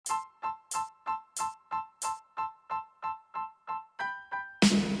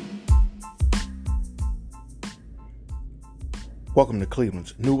Welcome to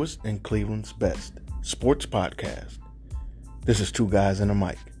Cleveland's newest and Cleveland's best sports podcast. This is Two Guys and a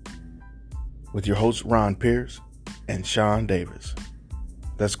Mic with your hosts Ron Pierce and Sean Davis.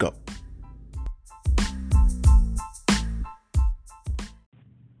 Let's go.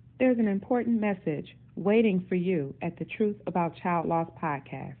 There's an important message waiting for you at the Truth About Child Loss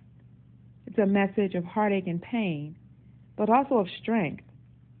podcast. It's a message of heartache and pain, but also of strength,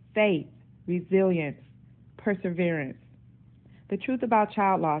 faith, resilience, perseverance. The Truth About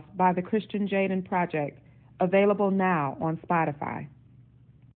Child Loss by the Christian Jaden Project, available now on Spotify.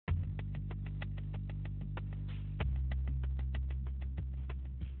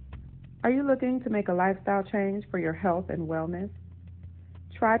 Are you looking to make a lifestyle change for your health and wellness?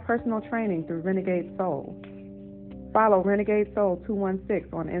 Try personal training through Renegade Soul. Follow Renegade Soul 216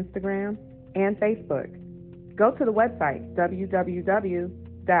 on Instagram and Facebook. Go to the website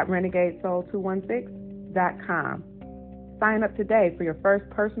www.renegadesoul216.com. Sign up today for your first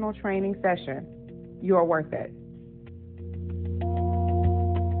personal training session. You're worth it.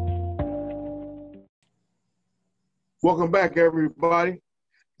 Welcome back, everybody.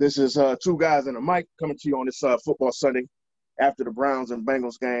 This is Two Guys and a Mic coming to you on this football Sunday after the Browns and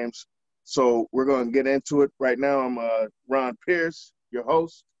Bengals games. So we're going to get into it right now. I'm Ron Pierce, your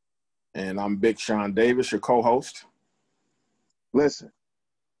host. And I'm Big Sean Davis, your co-host. Listen.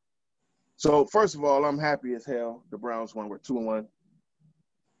 So, first of all, I'm happy as hell the Browns won. We're 2-1.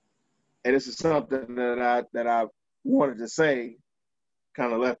 And this is something that I wanted to say,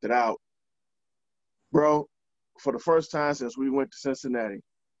 kind of left it out. Bro, for the first time since we went to Cincinnati,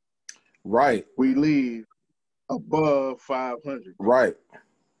 right, we leave above 500. Right.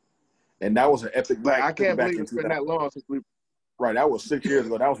 And that was an epic night. I can't believe it's been that long since we – Right, that was 6 years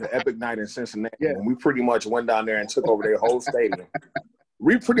ago. That was an epic night in Cincinnati. Yeah. When we pretty much went down there and took over their whole stadium.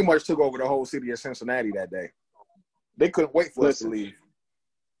 We pretty much took over the whole city of Cincinnati that day. They couldn't wait for us to leave.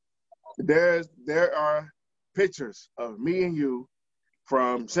 There are pictures of me and you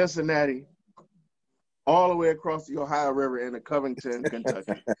from Cincinnati all the way across the Ohio River into Covington,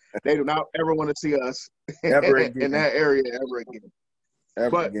 Kentucky. They do not ever want to see us in that area ever again.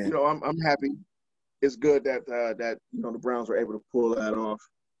 But you know, I'm happy. It's good that the Browns were able to pull that off.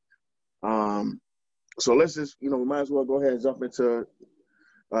 So let's just we might as well go ahead and jump into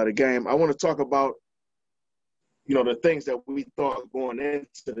the game. I want to talk about, the things that we thought going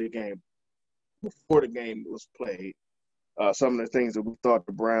into the game before the game was played. Some of the things that we thought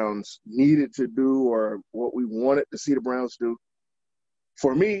the Browns needed to do or what we wanted to see the Browns do.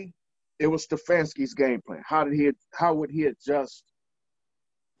 For me, it was Stefanski's game plan. How would he adjust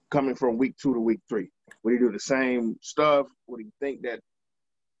coming from week 2 to week 3? Would he do the same stuff? Would he think that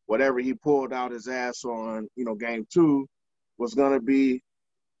whatever he pulled out his ass on, game 2 was going to be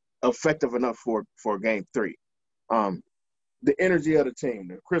effective enough for game 3? The energy of the team,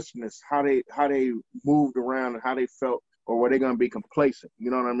 the crispness, how they moved around and how they felt, or were they going to be complacent?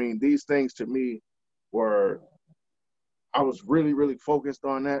 You know what I mean? These things to me I was really, really focused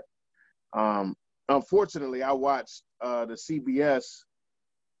on that. Unfortunately, I watched the CBS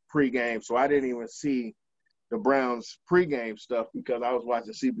pregame, so I didn't even see the Browns pregame stuff because I was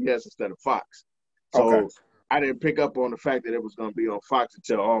watching CBS instead of Fox. So okay. I didn't pick up on the fact that it was going to be on Fox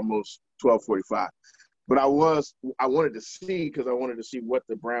until almost 12:45. But I wanted to see, because I wanted to see what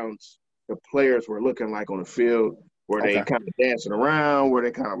the players were looking like on the field. Were they kind of dancing around? Were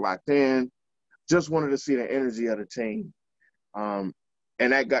they kind of locked in? Just wanted to see the energy of the team. And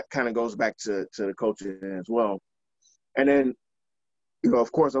that kind of goes back to the coaching as well. And then,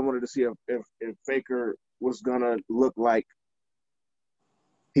 of course, I wanted to see if Baker was going to look like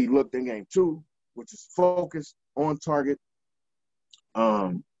he looked in game 2, which is focused, on target,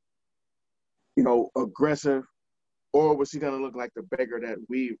 aggressive, or was he going to look like the Baker that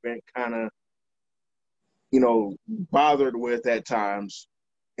we've been kind of, bothered with at times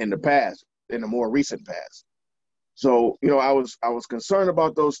in the past, in the more recent past. So, I was concerned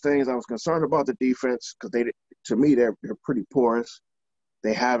about those things. I was concerned about the defense because to me, they're pretty porous.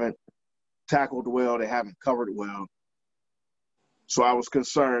 They haven't tackled well. They haven't covered well. So I was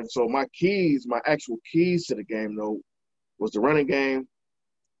concerned. So my actual keys to the game, though, was the running game,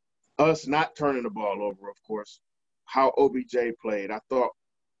 us not turning the ball over, of course, how OBJ played. I thought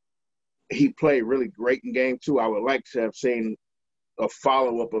he played really great in game 2. I would like to have seen a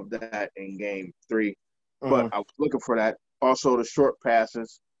follow-up of that in game 3, but I was looking for that. Also, the short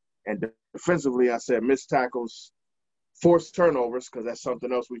passes. And defensively, I said missed tackles, forced turnovers, because that's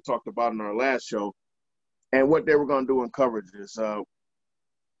something else we talked about in our last show, and what they were going to do in coverages. And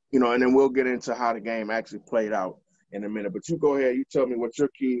then we'll get into how the game actually played out in a minute. But you go ahead. You tell me what your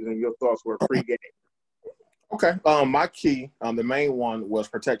keys and your thoughts were pre-game. Okay. My key, the main one was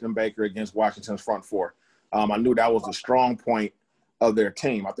protecting Baker against Washington's front four. I knew that was a strong point of their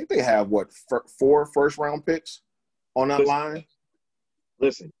team. I think they have, four first-round picks on that line?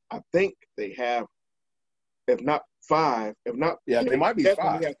 Listen, I think they have, if not 5, if not – yeah, they might be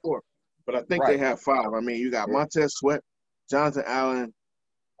 5. Have 4, but I think they have 5. I mean, you got Montez Sweat, Jonathan Allen,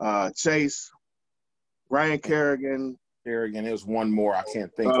 Chase, Ryan Kerrigan. There's one more I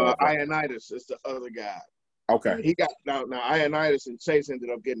can't think of. Ioannidis is the other guy. Okay. He got now Ioannidis and Chase ended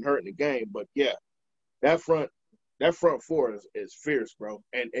up getting hurt in the game, but yeah, that front four is fierce, bro.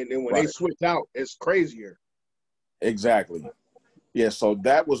 And then when they switch out, it's crazier. Exactly. Yeah, so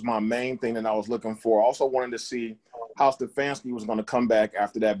that was my main thing that I was looking for. I also wanted to see how Stefanski was going to come back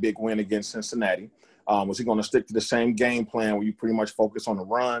after that big win against Cincinnati. Was he going to stick to the same game plan where you pretty much focus on the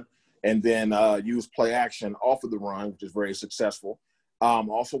run and then use play action off of the run, which is very successful?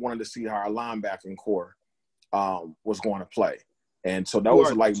 Also wanted to see how our linebacking core was going to play. And so that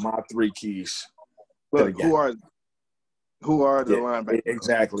was like my 3 keys. Look, who are the linebackers?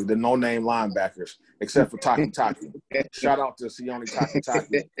 Exactly, the no-name linebackers, except for Taki. Shout out to Sione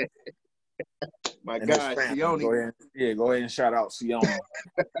Taki. My guy, Sione. Go ahead and shout out Sione.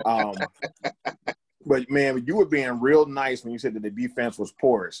 But, man, you were being real nice when you said that the defense was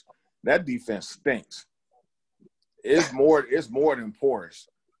porous. That defense stinks. It's more than porous.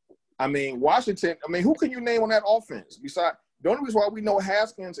 I mean, Washington, who can you name on that offense? Besides, the only reason why we know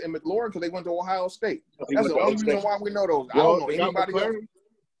Haskins and McLaurin because they went to Ohio State. That's the only reason why we know those. I don't know anybody else.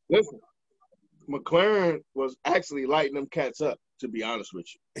 Listen, McLaurin was actually lighting them cats up, to be honest with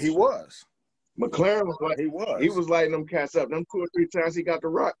you. He was. McLaurin was He was lighting them cats up. Them 2 or 3 times he got the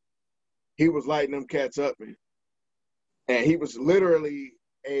rock, he was lighting them cats up, man. And he was literally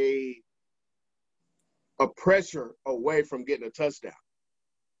a pressure away from getting a touchdown.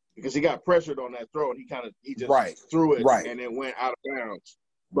 Because he got pressured on that throw, and he just threw it, and it went out of bounds.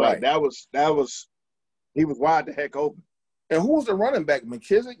 But that was he was wide the heck open. And who was the running back?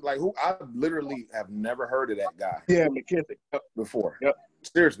 McKissick? Like who? I literally have never heard of that guy. Yeah, McKissick before. Yep.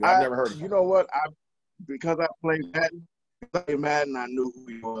 Seriously, I've never heard of him. You know what? Because I played Madden, I knew who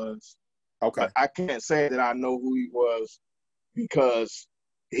he was. Okay. But I can't say that I know who he was because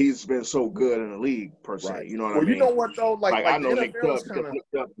he's been so good in the league, per se. Right. You know what I mean? Well, you know what, though? Like I know the Nick Chubb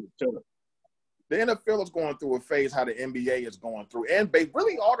the NFL is going through a phase how the NBA is going through. And they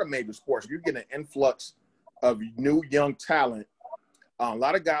really are the major sports. You're getting an influx of new young talent. A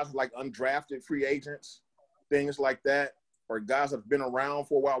lot of guys like undrafted free agents, things like that, or guys that have been around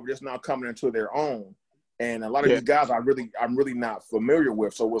for a while, just now coming into their own. And a lot of these guys I'm really not familiar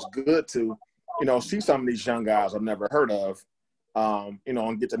with. So it's good to, see some of these young guys I've never heard of.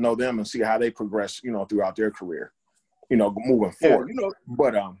 And get to know them and see how they progress, throughout their career, moving forward.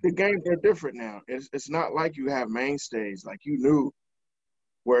 But the games are different now. It's not like you have mainstays. Like you knew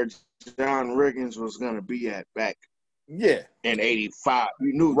where John Riggins was going to be at back in 85.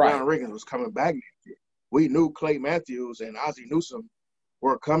 You knew John Riggins was coming back next year. We knew Clay Matthews and Ozzie Newsome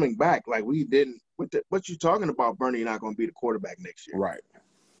were coming back. Like we didn't – what you talking about, Bernie, not going to be the quarterback next year? Right.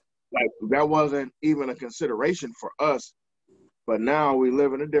 Like that wasn't even a consideration for us. But now we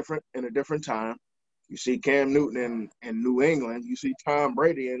live in a different time. You see Cam Newton in New England. You see Tom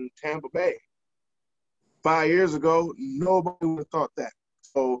Brady in Tampa Bay. 5 years ago, nobody would have thought that.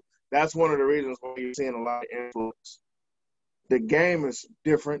 So that's one of the reasons why you're seeing a lot of influence. The game is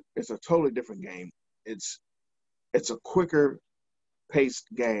different. It's a totally different game. It's a quicker paced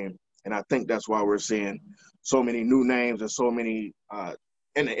game, and I think that's why we're seeing so many new names and so many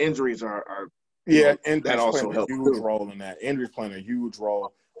and the injuries are and that also playing a huge role in that. Injuries playing a huge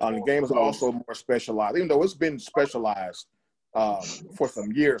role. The game is also more specialized, even though it's been specialized for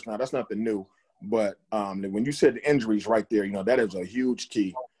some years now. That's nothing new. But when you said the injuries right there, that is a huge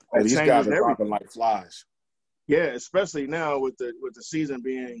key. These guys are dropping like flies. Yeah, especially now with the season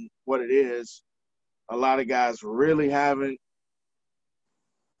being what it is, a lot of guys really haven't.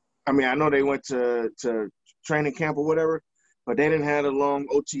 I mean, I know they went to training camp or whatever, but they didn't have the long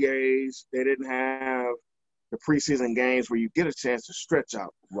OTAs. They didn't have the preseason games where you get a chance to stretch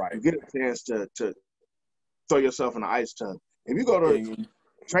out. Right. You get a chance to throw yourself in the ice tub. If you go to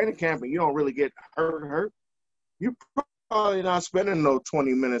training camp and you don't really get hurt, you're probably not spending no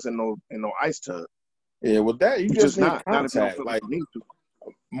 20 minutes in no ice tub. Yeah, with that, you just need contact. Like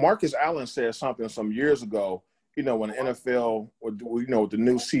Marcus Allen said something some years ago, when the NFL, with the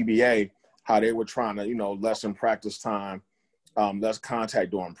new CBA, how they were trying to, lessen practice time, less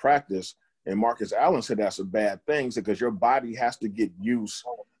contact during practice. And Marcus Allen said that's a bad thing because your body has to get used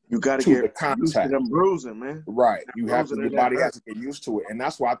You got to get the contact. Used to them bruising, man. Right. Your body has to get used to it. And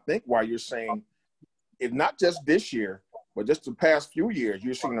that's why I think why you're saying it's not just this year, but just the past few years,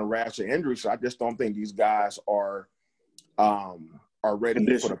 you're seeing a rash of injuries. So I just don't think these guys are ready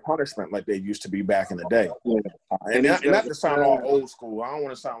for the punishment like they used to be back in the day. Yeah. And not to sound all old school. I don't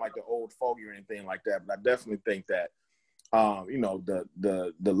want to sound like the old fogey or anything like that, but I definitely think that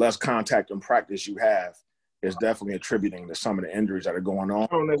the less contact and practice you have is definitely attributing to some of the injuries that are going on. I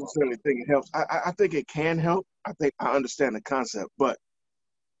don't necessarily think it helps. I think it can help. I think I understand the concept, but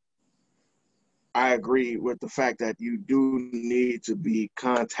I agree with the fact that you do need to be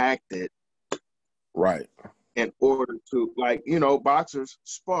contacted, right, in order to, like, boxers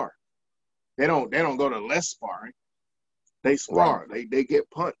spar. They don't go to less sparring. They spar. Right. They get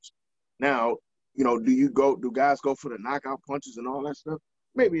punched. Now, do guys go for the knockout punches and all that stuff?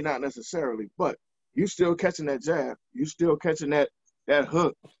 Maybe not necessarily, but you still catching that jab. You still catching that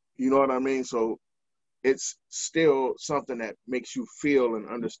hook. You know what I mean? So it's still something that makes you feel and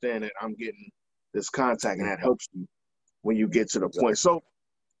understand that I'm getting this contact, and that helps you when you get to the point. So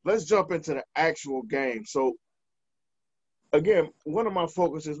let's jump into the actual game. So again, one of my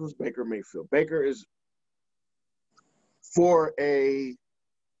focuses was Baker Mayfield. Baker is for a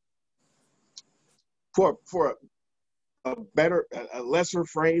lesser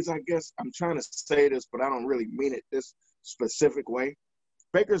phrase, I guess. I'm trying to say this, but I don't really mean it this specific way.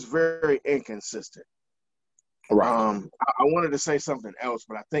 Baker's very inconsistent. Right. I wanted to say something else,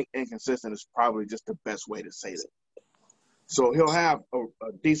 but I think inconsistent is probably just the best way to say that. So he'll have a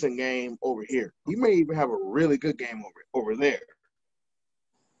decent game over here. He may even have a really good game over there.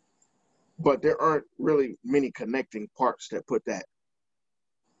 But there aren't really many connecting parts that put that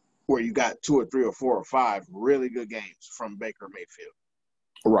where you got 2 or 3 or 4 or 5 really good games from Baker Mayfield.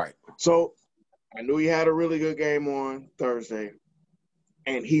 Right. So I knew he had a really good game on Thursday,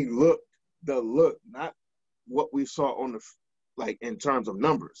 and he looked not what we saw on in terms of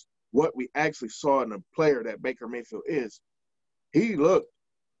numbers, what we actually saw in the player that Baker Mayfield is. He looked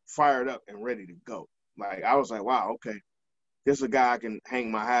fired up and ready to go. Like, I was like, wow, okay, this is a guy I can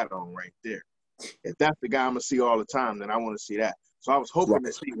hang my hat on right there. If that's the guy I'm going to see all the time, then I want to see that. So I was hoping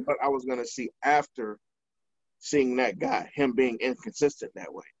to see what I was going to see after seeing that guy, him being inconsistent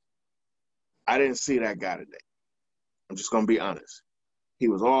that way. I didn't see that guy today. I'm just going to be honest. He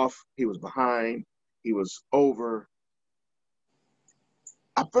was off. He was behind. He was over.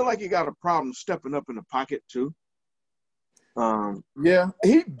 I feel like he got a problem stepping up in the pocket too. Yeah,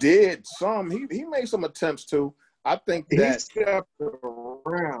 he did some. He made some attempts too. I think that he stepped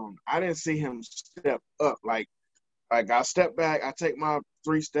around. I didn't see him step up. Like I step back, I take my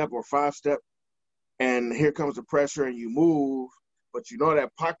 3-step or 5-step, and here comes the pressure, and you move, but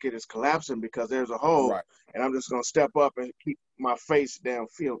that pocket is collapsing because there's a hole, right, and I'm just gonna step up and keep my face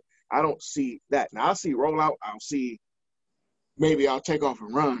downfield. I don't see that. Now I see rollout. I'll see maybe I'll take off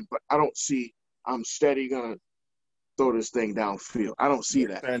and run, but I don't see I'm steady gonna throw this thing downfield. I don't see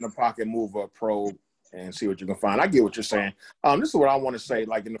that. Stand in the pocket, move up, probe, and see what you can find. I get what you're saying. This is what I want to say.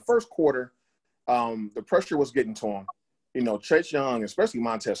 Like in the first quarter, the pressure was getting to him. Chase Young, especially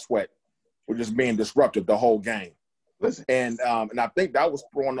Montez Sweat, were just being disruptive the whole game. Listen. And I think that was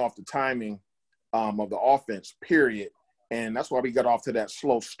throwing off the timing of the offense, period. And that's why we got off to that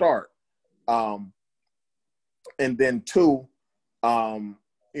slow start. And then two,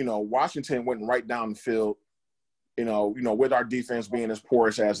 Washington went right down the field, with our defense being as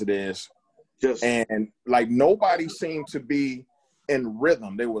porous as it is. And like nobody seemed to be in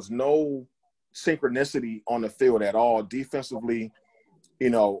rhythm. There was no synchronicity on the field at all, defensively,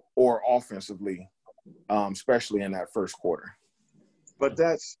 or offensively, especially in that first quarter. But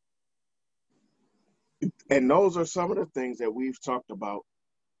those are some of the things that we've talked about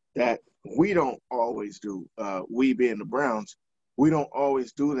that we don't always do. We being the Browns, we don't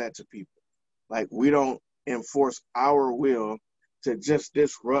always do that to people. Like, we don't enforce our will to just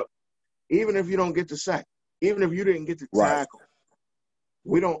disrupt, even if you don't get the sack, even if you didn't get the tackle. Right.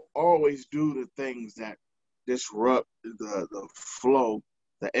 We don't always do the things that disrupt the flow,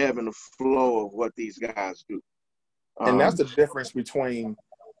 the ebb and the flow of what these guys do. And that's the difference between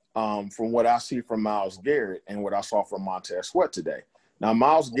from what I see from Myles Garrett and what I saw from Montez Sweat today. Now,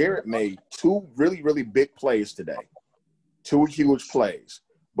 Myles Garrett made 2 really, really big plays today, 2 huge plays,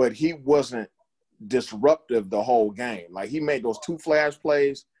 but he wasn't disruptive the whole game. Like, he made those 2 flash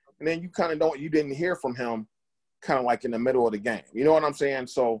plays, and then you didn't hear from him kind of like in the middle of the game. You know what I'm saying?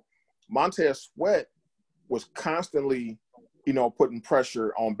 So Montez Sweat was constantly, putting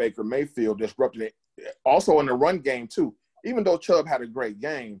pressure on Baker Mayfield, disrupting it. Also in the run game too. Even though Chubb had a great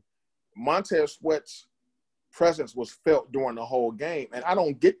game, Montez Sweat's presence was felt during the whole game. And I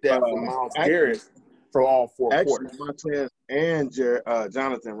don't get that from Myles Garrett for all 4 quarters. Montez and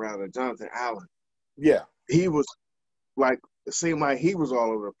Jonathan Allen Yeah. He was like, it seemed like he was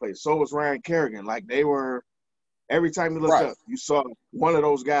all over the place. So was Ryan Kerrigan. Like they were, every time you looked up, you saw one of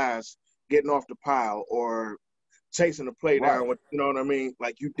those guys getting off the pile or chasing the play down with, you know what I mean?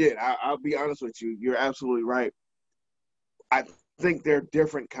 Like you did. I'll be honest with you. You're absolutely right. I think they're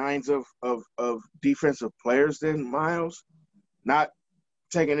different kinds of defensive players than Miles. Not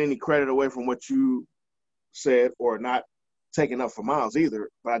taking any credit away from what you said or not taking up for Miles either,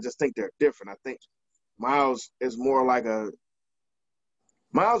 but I just think they're different. I think Miles is more like an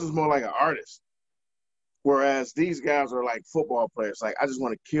artist, whereas these guys are like football players. Like, I just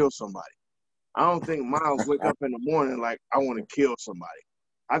want to kill somebody. I don't think Miles wake up in the morning like, I want to kill somebody.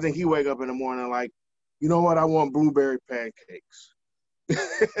 I think he wake up in the morning like, you know what, I want blueberry pancakes.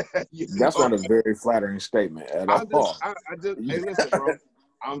 That's not a very flattering statement at all. Hey, listen, bro.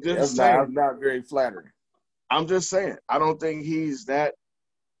 I'm just saying. That's not very flattering. I'm just saying. I don't think he's that.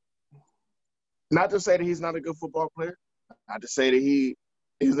 Not to say that he's not a good football player. Not to say that he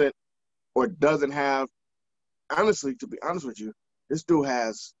isn't or doesn't have. Honestly, to be honest with you, this dude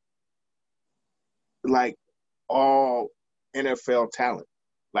has like all NFL talent.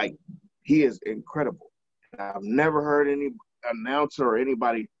 Like, he is incredible. I've never heard any announcer or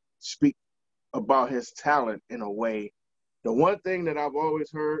anybody speak about his talent in a way. The one thing that I've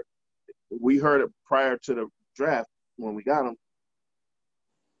always heard, we heard it prior to the draft when we got him,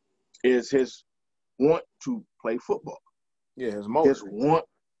 is his want to play football. Yeah, his motor. His want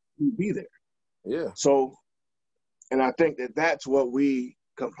to be there. Yeah. So, and I think that that's what we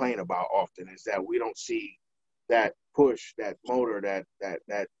complain about often, is that we don't see that push, that motor,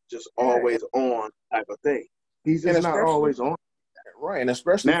 that just always on type of thing. He's just not always on. Right, and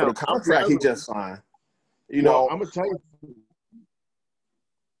especially now, for the contract he just signed. You know, I'm gonna tell you,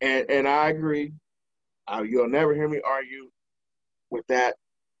 and I agree. You'll never hear me argue with that.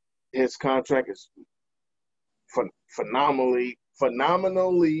 His contract is phenomenally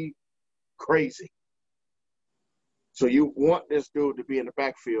crazy. So you want this dude to be in the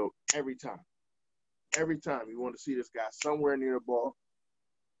backfield every time. Every time you want to see this guy somewhere near the ball.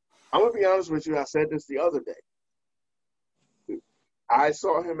 I'm going to be honest with you. I said this the other day. I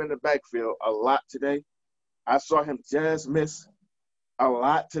saw him in the backfield a lot today. I saw him just miss a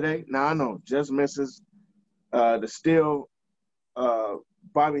lot today. Now, I know just misses the still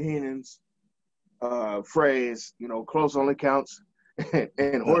Bobby Heenan's phrase, you know, close only counts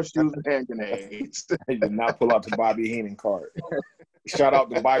and horseshoes and hand grenades. You did not pull out the Bobby Heenan card. Shout out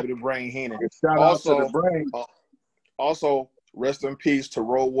to Bobby the Brain Heenan. Shout out to the Brain. Also, rest in peace to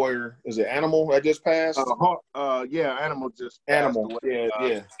Road Warrior. Is it Animal that just passed? Yeah, Animal just Animal. Passed away.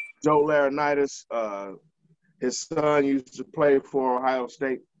 Yeah. Joe Laurinaitis, his son used to play for Ohio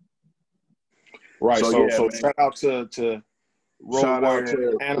State. Right. So shout out to Road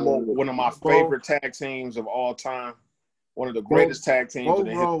Warrior, Animal, one of my favorite tag teams of all time. One of the greatest tag teams in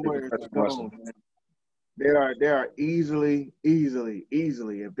the history of wrestling. They are easily,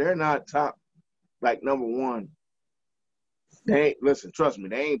 if they're not top, like number one, trust me,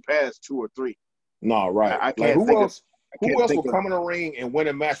 they ain't past 2 or 3. No, right. I can't think who else will come in the ring and win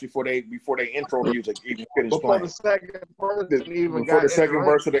a match before they intro music even finish playing? Before the second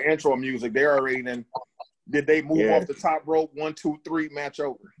verse of the intro music, they already then did they move off the top rope 1, 2, 3 match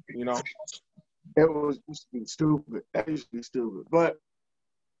over, you know? It was stupid. That used to be stupid. But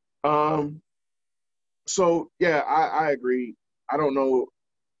so yeah, I agree. I don't know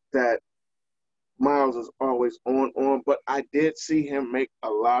that Miles is always on, but I did see him make a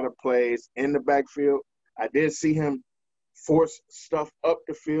lot of plays in the backfield. I did see him force stuff up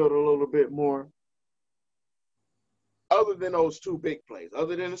the field a little bit more. Other than those 2 big plays,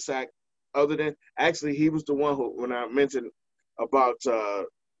 other than the sack, actually he was the one who, when I mentioned about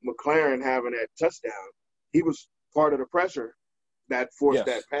McLaren having that touchdown, he was part of the pressure that forced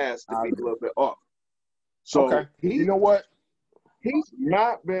that pass to be a little bit off. So you know what? He's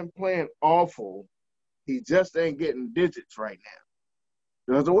not been playing awful. He just ain't getting digits right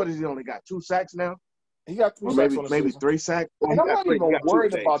now. So what is he only got 2 sacks now? He got 2 sacks on the maybe season. 3 sacks. And I'm not even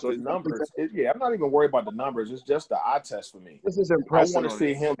worried about the numbers. I'm not even worried about the numbers. It's just the eye test for me. This is impressive. I want to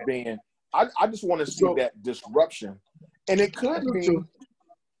see him being. I just want to see that disruption, and it could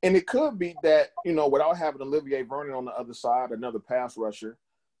be that, you know, without having Olivier Vernon on the other side, another pass rusher,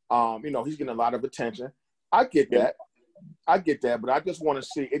 you know, he's getting a lot of attention. I get that, but I just want to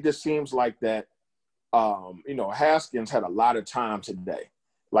see. It just seems like that. You know, Haskins had a lot of time today.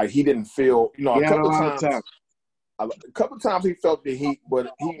 Like, he didn't feel, you know, a couple of times he felt the heat,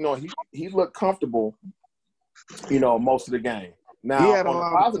 but he looked comfortable, you know, most of the game. Now,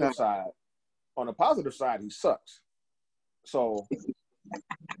 on the positive side, he sucks. So,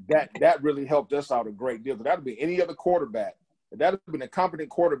 that really helped us out a great deal. Because that would be any other quarterback. If that would have been a competent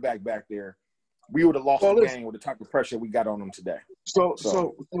quarterback back there, we would have lost the game with the type of pressure we got on them today. So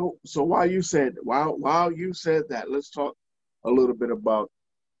while you said that, let's talk a little bit about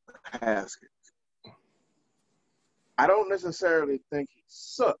Haskins. I don't necessarily think he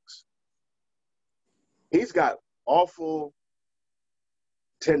sucks. He's got awful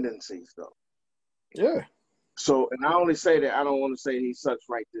tendencies, though. Yeah. So, and I only say that, I don't want to say he sucks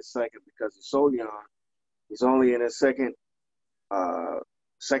right this second because he's so young. He's only in his second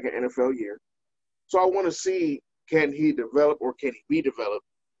NFL year. So I want to see, can he develop or can he be developed?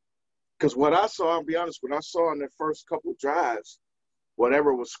 Because what I saw, I'll be honest, what I saw in the first couple drives,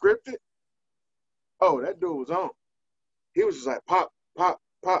 whatever was scripted, oh, that dude was on. He was just like pop, pop,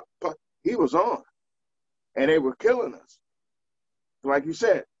 pop, pop. He was on. And they were killing us. Like you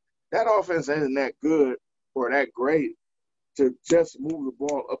said, that offense isn't that good or that great to just move the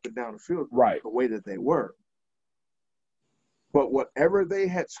ball up and down the field right. the way that they were. But whatever they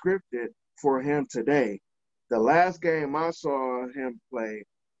had scripted for him today, the last game I saw him play,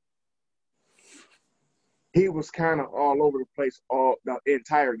 he was kind of all over the place all the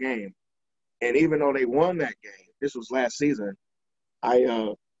entire game. And even though they won that game, this was last season,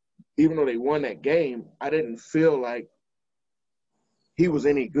 even though they won that game, I didn't feel like he was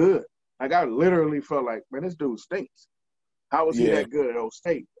any good. Like, I literally felt like, man, this dude stinks. How was he that good at Old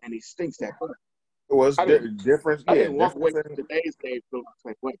State? And he stinks that good. It was different. I didn't walk away from today's game feeling the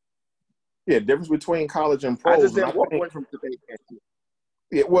same way. Yeah, difference between college and pros. I just didn't walk away from today's game.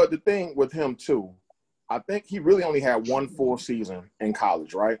 Yeah, well, the thing with him, too, I think he really only had one full season in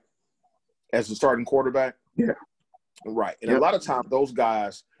college, right? As a starting quarterback? Yeah. Right. And a lot of times those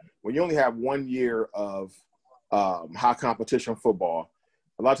guys, when you only have 1 year of high competition football,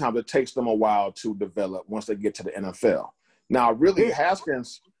 a lot of times it takes them a while to develop once they get to the NFL. Now, really,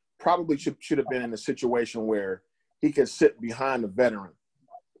 Haskins probably should have been in a situation where he could sit behind a veteran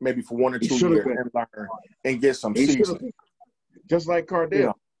maybe for 1 or 2 years and learn and get some seasoning. Just like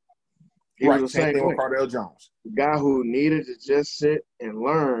Cardale. Yeah. Right, same thing with Cardale Jones. The guy who needed to just sit and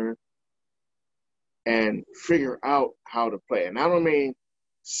learn and figure out how to play. And I don't mean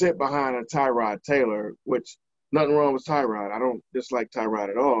sit behind a Tyrod Taylor, which nothing wrong with Tyrod. I don't dislike Tyrod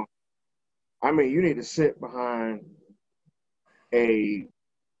at all. I mean, you need to sit behind a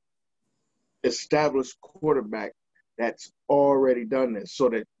established quarterback that's already done this so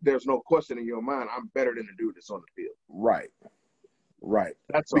that there's no question in your mind, I'm better than the dude that's on the field. Right. Right.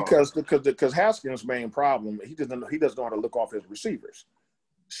 That's because Haskins' main problem, he doesn't know how to look off his receivers.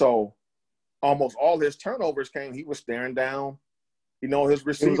 So almost all his turnovers came, he was staring down, his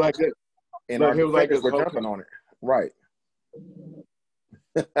receivers. He was like this. And our defenders were jumping on it. Right.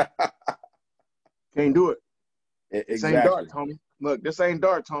 Can't do it. Exactly. This ain't darts, homie. Look, this ain't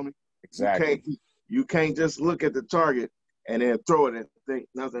darts, homie. Exactly. You can't just look at the target and then throw it and think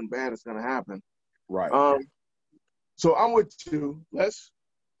nothing bad is going to happen. Right. So I'm with you. Let's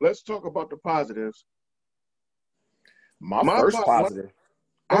talk about the positives. My first positive.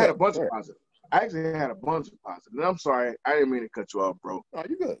 I had a bunch of positives. I actually had a bunch of positives. And I'm sorry. I didn't mean to cut you off, bro. Oh,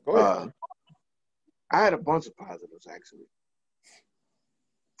 you good. Go ahead. I had a bunch of positives, actually.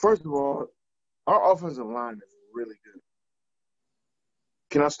 First of all, our offensive line is really good.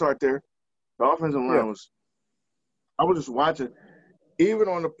 Can I start there? The offensive line was – I was just watching. Even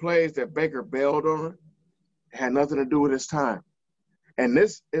on the plays that Baker bailed on, it had nothing to do with his time. And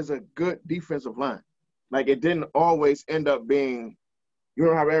this is a good defensive line. Like, it didn't always end up being – you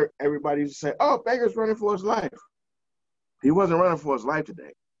know how everybody used to say, oh, Baker's running for his life. He wasn't running for his life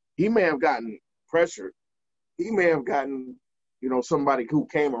today. He may have gotten pressured. He may have gotten, somebody who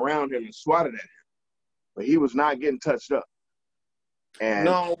came around him and swatted at him. But he was not getting touched up. And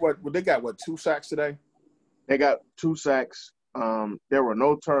no, they got 2 sacks today? They got 2 sacks. There were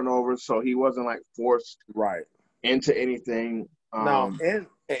no turnovers, so he wasn't forced into anything. No,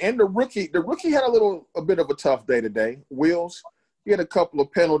 and the rookie had a bit of a tough day today. Wills, he had a couple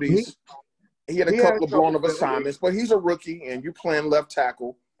of penalties. He had a couple of blown up assignments, but he's a rookie, and you playing left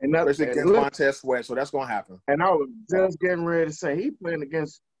tackle, especially against Montez Sweat, so that's going to happen. And I was just getting ready to say he playing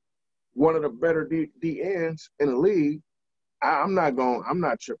against one of the better D ends in the league. I'm not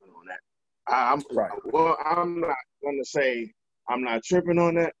tripping on that. I'm not going to say I'm not tripping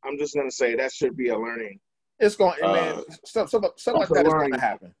on that. I'm just going to say that should be a learning. It's going, something like that is going to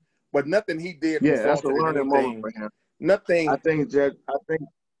happen. But nothing he did. Yeah, that's a learning moment for him. Nothing. I think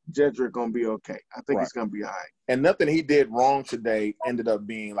Jedrick going to be okay. I think he's going to be all right. And nothing he did wrong today ended up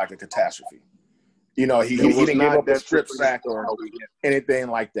being like a catastrophe. He didn't give up a strip sack or anything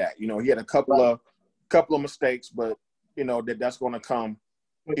like that. He had a couple of mistakes, but that's going to come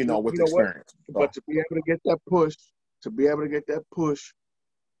but with you know what? experience. But to be able to get that push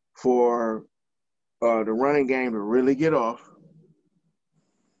for the running game to really get off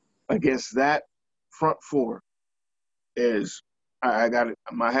against that front four is I got it.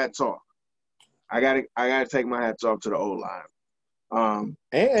 My hats off. I got to take my hats off to the O line.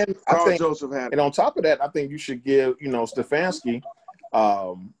 And I Carl think, Joseph had, and on top of that, I think you should give Stefanski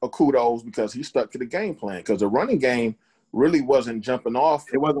a kudos because he stuck to the game plan because the running game really wasn't jumping off.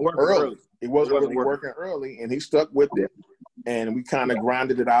 It wasn't working early. It wasn't really working early, and he stuck with it. And we kind of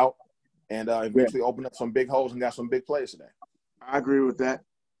grinded it out, and eventually opened up some big holes and got some big plays today. I agree with that.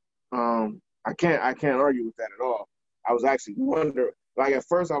 I can't argue with that at all. I was actually wondering, like at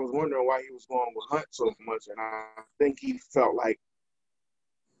first I was wondering why he was going with Hunt so much, and I think he felt like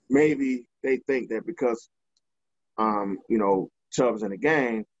maybe they think that because Chubb's in the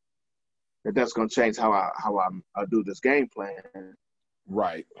game, that's going to change how I do this game plan.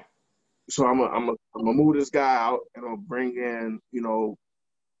 Right. So I'm gonna move this guy out and I'll bring in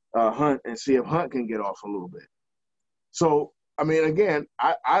Hunt and see if Hunt can get off a little bit. So I mean, again,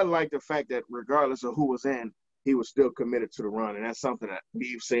 I like the fact that regardless of who was in, he was still committed to the run, and that's something that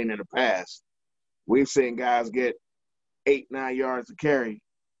we've seen in the past. We've seen guys get 8-9 yards to carry,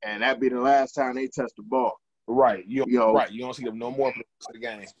 and that'd be the last time they touch the ball. Right. You don't see them no more for the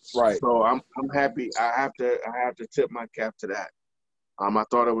game. Right. So I'm happy. I have to tip my cap to that. I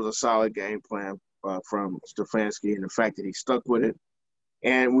thought it was a solid game plan from Stefanski, and the fact that he stuck with it.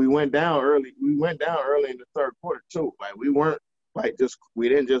 And we went down early. We went down early in the third quarter too. Like we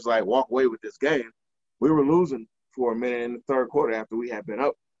didn't just like walk away with this game. We were losing for a minute in the third quarter after we had been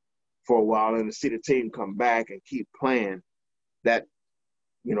up for a while, and to see the team come back and keep playing, that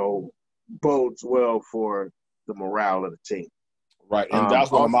bodes well for the morale of the team. Right, and that's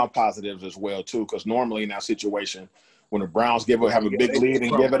one of my positives as well too, because normally in that situation, when the Browns have a big lead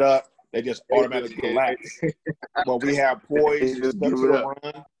and give it up, they just automatically collapse. But we have poised, stuck to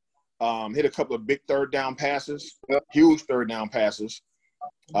the run, hit a couple of big third down passes, huge third down passes,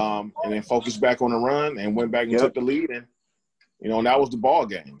 and then focused back on the run and went back and took the lead, and that was the ball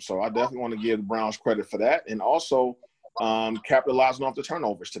game. So I definitely want to give the Browns credit for that, and also capitalizing off the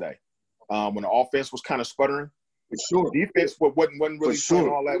turnovers today. When the offense was kind of sputtering, defense wasn't really playing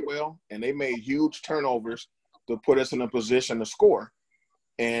all that well, and they made huge turnovers to put us in a position to score.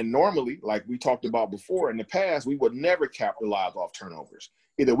 And normally, like we talked about before in the past, we would never capitalize off turnovers.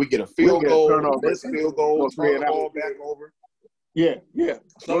 Either we get a field goal, miss field goal, turn the ball back over. Yeah.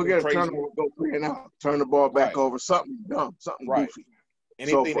 We'll get a turnover, go 3 and out, turn the ball back over, something dumb, something goofy.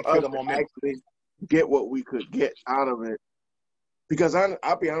 Anything so for to us kill them to on actually get what we could get out of it, because I'll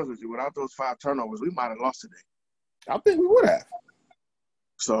be honest with you, without those 5 turnovers, we might have lost today. I think we would have.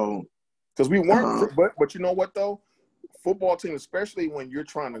 So, because we weren't, but you know what though? Football team, especially when you're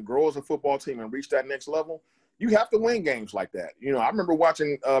trying to grow as a football team and reach that next level, you have to win games like that. I remember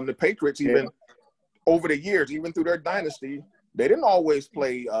watching the Patriots even over the years, even through their dynasty, they didn't always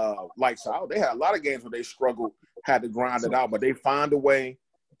play lights out. They had a lot of games where they struggled, had to grind it out, but they find a way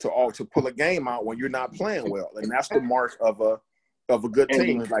to pull a game out when you're not playing well, and that's the mark of a good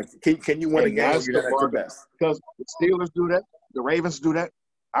team. Like, can you win a game when you're not at your best? Because the Steelers do that, the Ravens do that.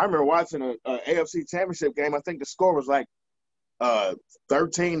 I remember watching a AFC Championship game. I think the score was like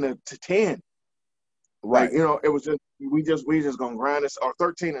 13-10. Right. Like, it was just we just gonna grind this, or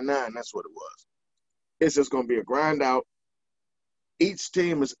 13-9. That's what it was. It's just gonna be a grind out. Each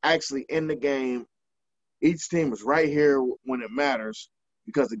team is actually in the game. Each team is right here when it matters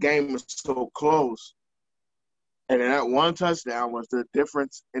because the game is so close. And then that one touchdown was the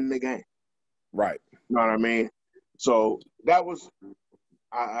difference in the game. Right. You know what I mean? So that was –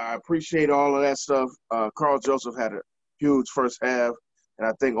 I appreciate all of that stuff. Carl Joseph had a huge first half, and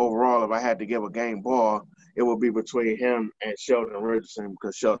I think overall if I had to give a game ball, it would be between him and Sheldon Richardson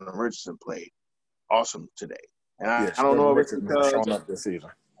because Sheldon Richardson played awesome today. And I don't know if it's because showing up this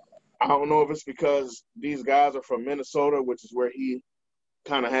season. I don't know if it's because these guys are from Minnesota, which is where he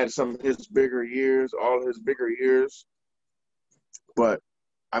kind of had some of his bigger years, all his bigger years. But,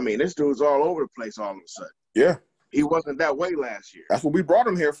 I mean, this dude's all over the place all of a sudden. Yeah. He wasn't that way last year. That's what we brought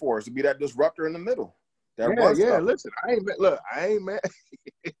him here for, is to be that disruptor in the middle. Listen, I ain't mad.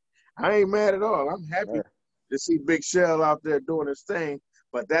 I ain't mad at all. I'm happy to see Big Shell out there doing his thing,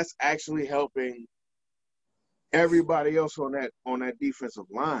 but that's actually helping everybody else on that defensive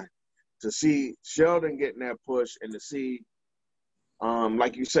line. To see Sheldon getting that push and to see,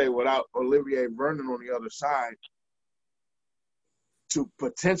 like you say, without Olivier Vernon on the other side, to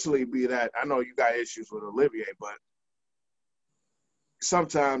potentially be that. I know you got issues with Olivier, but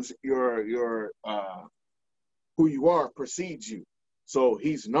sometimes your who you are precedes you. So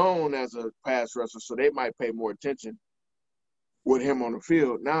he's known as a pass rusher, so they might pay more attention with him on the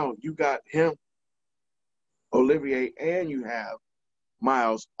field. Now you got him, Olivier, and you have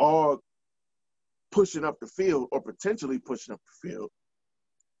Miles all pushing up the field or potentially pushing up the field.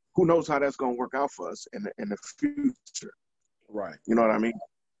 Who knows how that's going to work out for us in the future? Right. You know what I mean?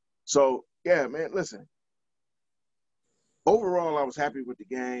 So, yeah, man, listen. Overall, I was happy with the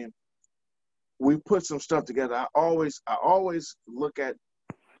game. We put some stuff together. I always look at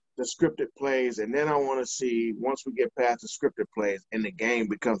the scripted plays, and then I want to see, once we get past the scripted plays and the game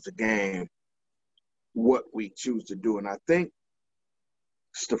becomes the game, what we choose to do. And I think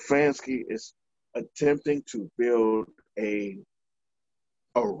Stefanski is attempting to build a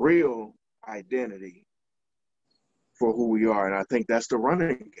real identity for who we are. And I think that's the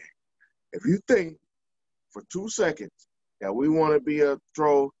running game. If you think for 2 seconds that we want to be a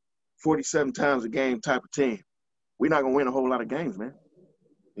throw 47 times a game type of team, we're not going to win a whole lot of games, man.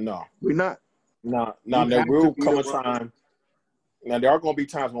 No. We're not. No, there will come a time. Now, there are going to be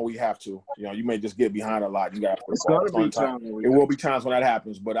times when we have to. You know, you may just get behind a lot. You got to put the ball on time. It will be times when that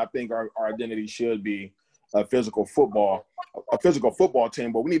happens, but I think our identity should be a physical football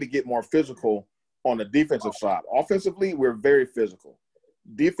team, but we need to get more physical on the defensive side. Offensively, we're very physical.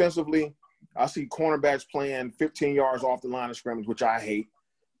 Defensively, I see cornerbacks playing 15 yards off the line of scrimmage, which I hate.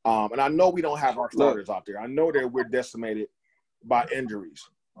 And I know we don't have our starters out there. I know that we're decimated by injuries.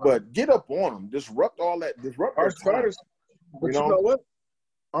 But get up on them. Disrupt all that. Disrupt our starters. But you know what?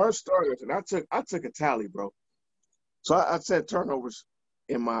 Our starters, and I took a tally, bro. So I said turnovers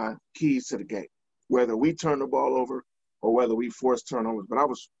in my keys to the game, whether we turn the ball over or whether we force turnovers. But I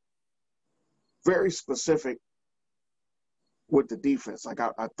was very specific with the defense. Like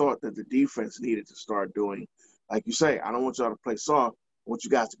I thought that the defense needed to start doing, like you say, I don't want y'all to play soft. I want you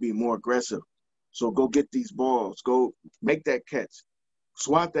guys to be more aggressive. So go get these balls. Go make that catch.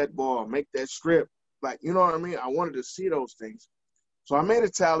 Swat that ball. Make that strip. Like, you know what I mean? I wanted to see those things. So I made a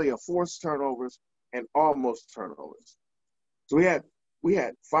tally of forced turnovers and almost turnovers. So we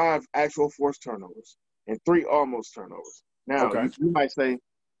had 5 actual forced turnovers and 3 almost turnovers. Now, you might say,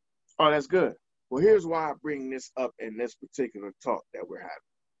 oh, that's good. Well, here's why I bring this up in this particular talk that we're having.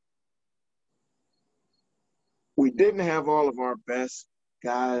 We didn't have all of our best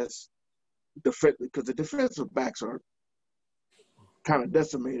guys because the defensive backs are kind of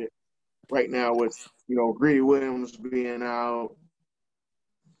decimated right now with, Greedy Williams being out.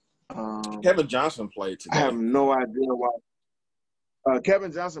 Kevin Johnson played today. I have no idea why.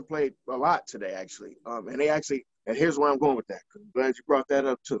 Kevin Johnson played a lot today, actually. And here's where I'm going with that. I'm glad you brought that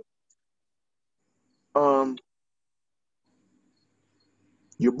up, too.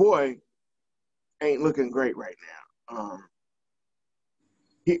 Your boy ain't looking great right now.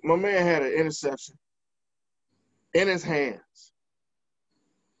 My man had an interception in his hands.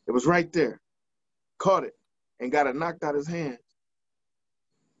 It was right there. Caught it and got it knocked out of his hands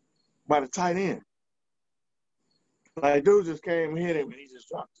by the tight end. Like, dude just came and hit him and he just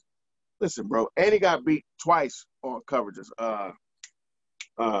dropped it. Listen, bro, and he got beat twice on coverages.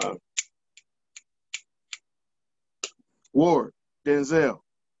 Ward, Denzel.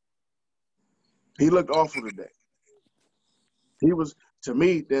 He looked awful today. To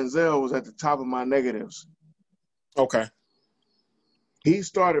me, Denzel was at the top of my negatives. Okay. He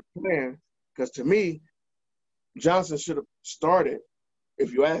started playing because, to me, Johnson should have started,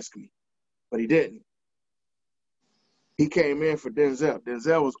 if you ask me, but he didn't. He came in for Denzel.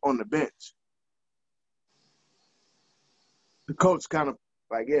 Denzel was on the bench. The coach kind of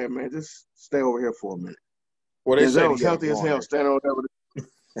like, yeah, man, just stay over here for a minute. Well, Denzel was healthy as hell, standing over there.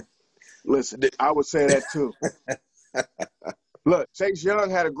 Listen, I would say that too. Look, Chase Young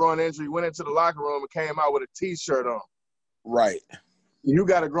had a groin injury, went into the locker room and came out with a T-shirt on. Right. You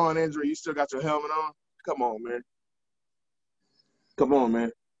got a groin injury, you still got your helmet on? Come on, man. Come on,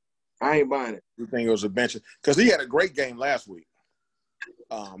 man. I ain't buying it. You think it was a bench? Because he had a great game last week.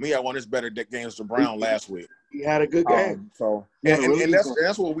 He had one of his better games to Brown last week. He had a good game. And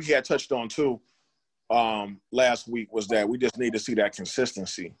that's what we had touched on too last week, was that we just need to see that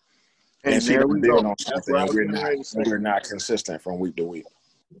consistency. And see, we're not consistent from week to week.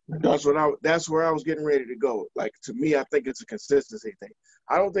 That's where I was getting ready to go. Like, to me, I think it's a consistency thing.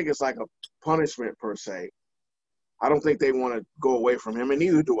 I don't think it's like a punishment per se. I don't think they want to go away from him, and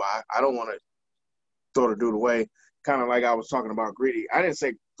neither do I. I don't want to throw the dude away. Kind of like I was talking about Greedy. I didn't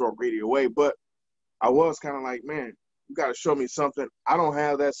say throw Greedy away, but I was kind of like, man, you got to show me something. I don't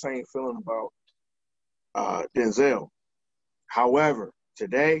have that same feeling about Denzel. However,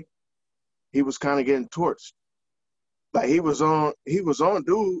 today he was kind of getting torched. Like, he was on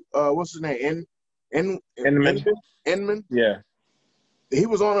dude. What's his name? Inman. Yeah. He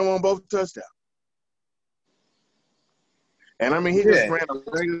was on him on both touchdowns. And, I mean, he just ran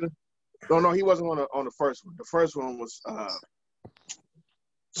a regular. No, he wasn't on the first one. The first one was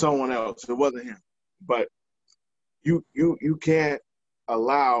someone else. It wasn't him. But you can't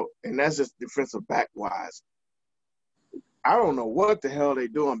allow, and that's just defensive back-wise. I don't know what the hell they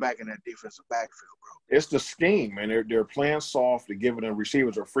doing back in that defensive backfield, bro. It's the scheme, man. They're playing soft. They're giving the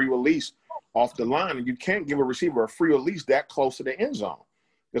receivers a free release off the line, and you can't give a receiver a free release that close to the end zone.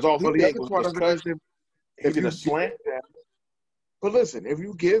 Because all he did was cut. He did a slant. But listen, if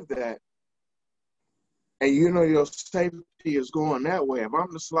you give that, and you know your safety is going that way, if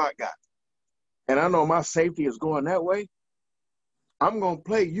I'm the slot guy, and I know my safety is going that way, I'm going to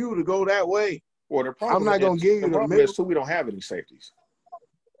play you to go that way. Well, the problem I'm not going to give you the middle. Is, too, we don't have any safeties.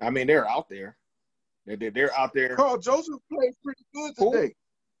 I mean, they're out there. They're out there. Karl Joseph played pretty good today. Who?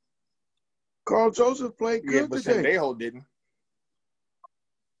 Karl Joseph played good but today. Sendejo didn't.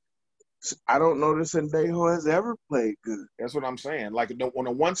 I don't know that Sendejo has ever played good. That's what I'm saying. Like on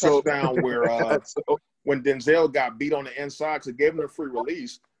the one touchdown where when Denzel got beat on the inside, because it gave him a free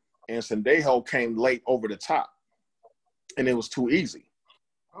release, and Sendejo came late over the top, and it was too easy.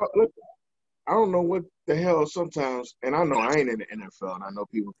 Look, I don't know what the hell sometimes, and I know I ain't in the NFL, and I know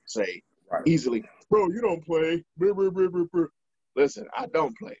people can say easily, bro, you don't play. Listen, I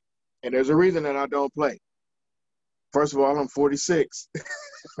don't play. And there's a reason that I don't play. First of all, I'm 46.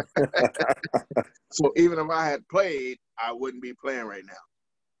 So even if I had played, I wouldn't be playing right now.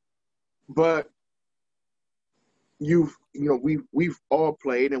 But we've all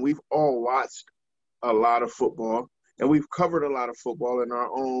played and we've all watched a lot of football, and we've covered a lot of football in our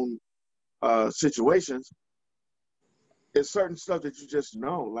own situations. It's certain stuff that you just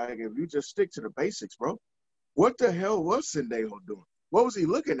know. Like, if you just stick to the basics, bro. What the hell was Sendejo doing? What was he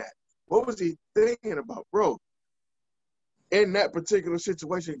looking at? What was he thinking about, bro? In that particular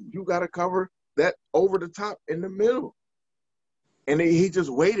situation, you got to cover that over the top in the middle. And he just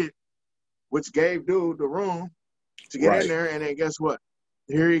waited, which gave dude the room to get in there. And then guess what?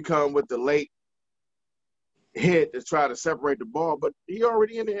 Here he come with the late hit to try to separate the ball, but he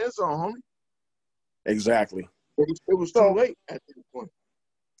already in the end zone, homie. Exactly. It was too late at that point.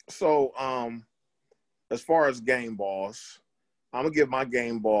 So, as far as game balls, I'm going to give my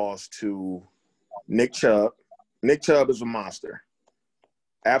game balls to Nick Chubb. Nick Chubb is a monster.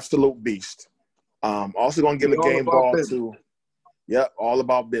 Absolute beast. Also going to give a game ball to – all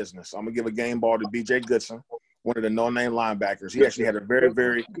about business. I'm going to give a game ball to B.J. Goodson, one of the no-name linebackers. He actually had a very,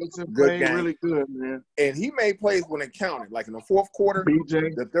 very good game. Really good, man. And he made plays when it counted. Like in the fourth quarter,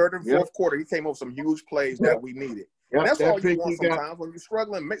 the third and fourth quarter, he came up with some huge plays that we needed. And that's all you want sometimes when you're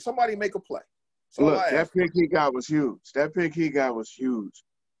struggling. Somebody make a play. So look, that pick he got was huge.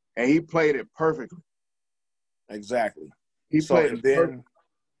 And he played it perfectly. Exactly. He played it perfectly.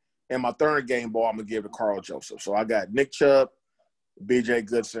 In my third game ball, I'm going to give to Karl Joseph. So I got Nick Chubb, B.J.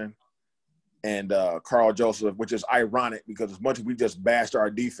 Goodson, and Karl Joseph, which is ironic because as much as we just bashed our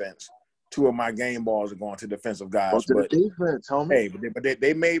defense, two of my game balls are going to defensive guys. But defense, homie. Hey, but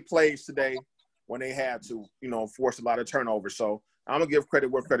they made plays today when they had to, force a lot of turnovers. So I'm going to give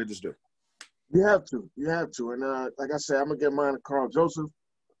credit where credit is due. You have to. And like I said, I'm going to give mine to Karl Joseph,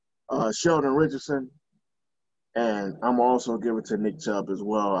 Sheldon Richardson, and I'm also give it to Nick Chubb as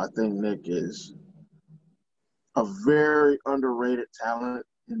well. I think Nick is a very underrated talent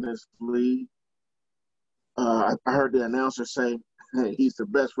in this league. I heard the announcer say he's the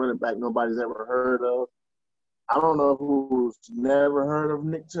best running back nobody's ever heard of. I don't know who's never heard of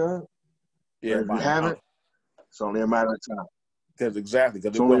Nick Chubb. Yeah, if you haven't, it's only a matter of time. Because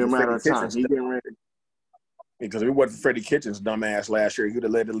it's only a matter of time. He getting ready. Because if it wasn't for Freddie Kitchens' dumbass last year, he would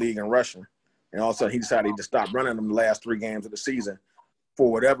have led the league in rushing. And all of a sudden, he decided to stop running them the last 3 games of the season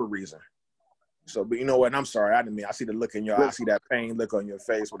for whatever reason. So, but you know what? And I'm sorry. I didn't mean. I see the look in your eye. I see that pain look on your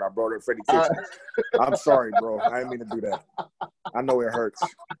face when I brought up Freddie Kitchens. I'm sorry, bro. I didn't mean to do that. I know it hurts.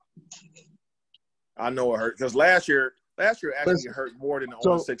 Because last year actually hurt more than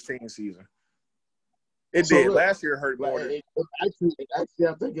the 16 season. It did. Look, last year hurt more. Actually, I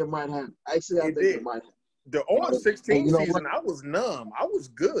think it might have. It might have. The 16 season, I was numb. I was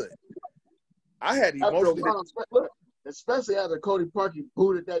good. I had emotionally. Especially after Cody Parkey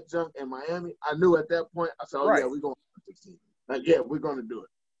booted that junk in Miami, I knew at that point, I said, yeah, we're going to 16. Like, yeah, we're going to do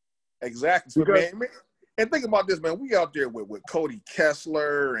it. Exactly. So, man, and think about this, man. We out there with Cody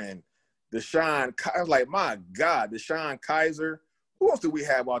Kessler and Deshaun. I was like, my God, Deshaun Kaiser. Who else do we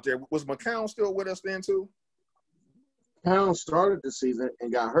have out there? Was McCown still with us then, too? McCown started the season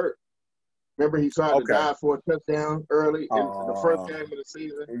and got hurt. Remember, he tried to Okay. dive for a touchdown early in the first game of the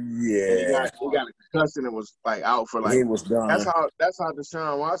season, and he Yeah. got a concussion and was like out for like. He was done. That's how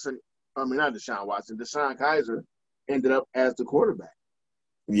Deshaun Watson. I mean, not Deshaun Watson. Deshaun Kaiser ended up as the quarterback.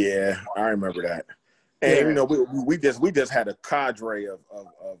 Yeah, I remember that. And Yeah. you know, we just had a cadre of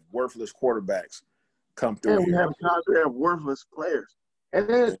worthless quarterbacks come through And we here. have a cadre of worthless players. And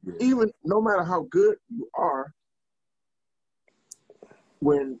then even no matter how good you are,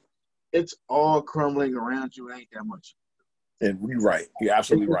 when it's all crumbling around you, ain't that much. And you're right. You're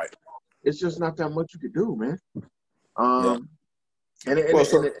absolutely right. It's just not that much you could do, man. Yeah. And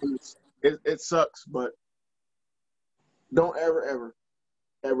it sucks, but don't ever.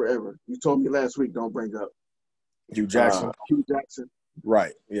 You told me last week, don't bring up Hugh Jackson. Hugh Jackson.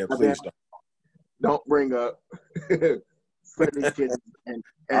 Right. Yeah, please don't. Don't bring up Freddie Kitchens and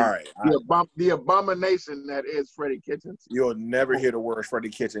All right. the abomination that is Freddie Kitchens. You'll never hear the word Freddie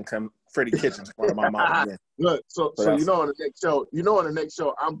Kitchens come out of my mouth again. Look, so you know on the next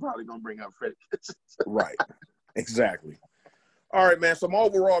show, I'm probably gonna bring up Freddie Kitchens. Right. Exactly. All right, man. So my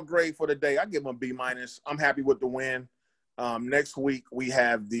overall grade for the day, I give him a B-. I'm happy with the win. Next week we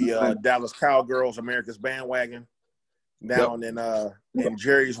have the Dallas Cowgirls, America's Bandwagon, down in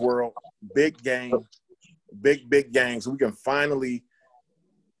Jerry's World. Big game, big game. So we can finally,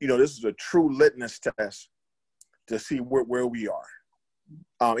 this is a true litmus test to see where we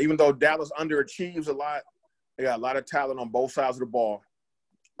are. Even though Dallas underachieves a lot, they got a lot of talent on both sides of the ball.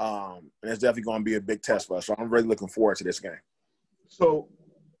 And it's definitely going to be a big test for us. So I'm really looking forward to this game. So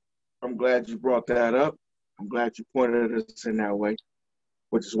I'm glad you brought that up. I'm glad you pointed at us in that way,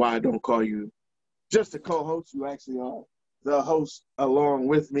 which is why I don't call you just a co-host. You actually are the host along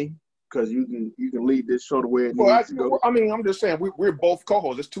with me, because you can lead this show the way it needs to go. I mean, I'm just saying we're both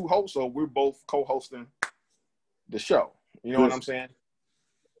co-hosts. It's two hosts, so we're both co-hosting the show. You know what I'm saying?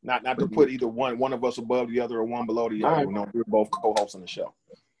 Not to put either one of us above the other or one below the other. Right. We're both co-hosting the show.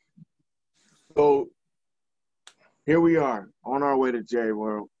 So here we are on our way to Jerry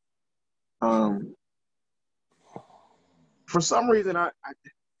World. For some reason,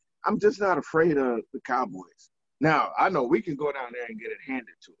 I'm just not afraid of the Cowboys. Now, I know we can go down there and get it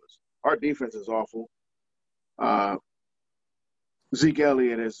handed to us. Our defense is awful. Zeke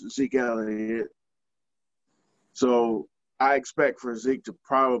Elliott is Zeke Elliott. So I expect for Zeke to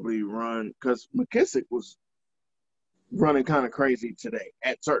probably run, because McKissick was running kind of crazy today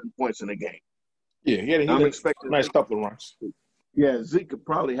at certain points in the game. Yeah, he had I'm expecting a nice couple of runs. Yeah, Zeke could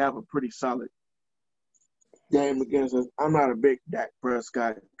probably have a pretty solid game against us. I'm not a big Dak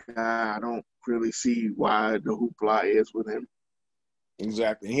Prescott guy. I don't really see why the hoopla is with him.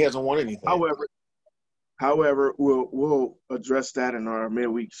 Exactly. He hasn't won anything. However, we'll address that in our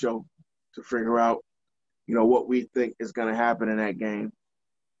midweek show to figure out, what we think is going to happen in that game.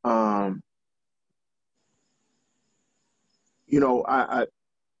 I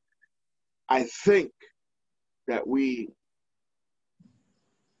think that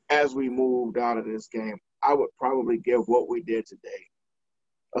as we moved out of this game, I would probably give what we did today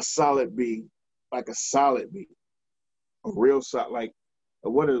a solid B, like a solid B, a real solid. Like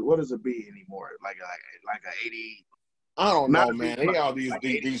what is a B anymore? Like a 80. I don't know, man. They have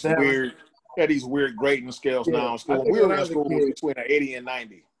these weird grading scales now in school. When we were in school, it was between an 80 and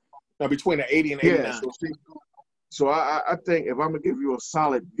 90. No, between an 80 and 89. Yeah, so I think if I'm gonna give you a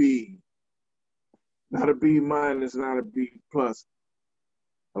solid B, not a B minus, not a B plus.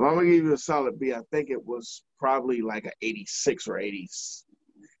 If I'm gonna give you a solid B, I think it was probably like an 86 or 80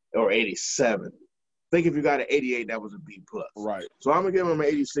 or 87. I think if you got an 88, that was a B plus. Right. So I'm gonna give them an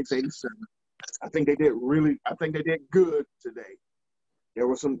 86, 87. I think they did good today. There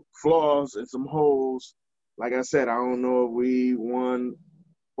were some flaws and some holes. Like I said, I don't know if we won,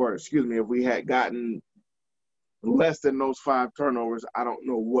 if we had gotten less than those 5 turnovers, I don't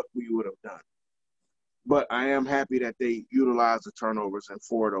know what we would have done. But I am happy that they utilized the turnovers and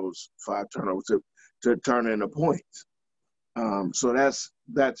 4 of those 5 turnovers to turn into points. So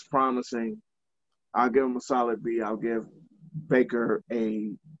that's promising. I'll give them a solid B. I'll give Baker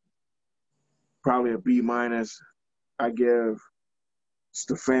probably a B minus. I give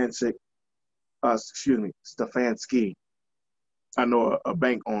Stefanski. I know a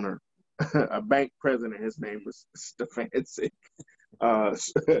bank owner, a bank president. His name was Stefanski. I'll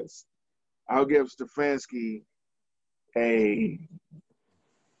give Stefanski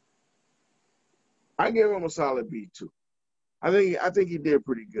I give him a solid B too. I think he did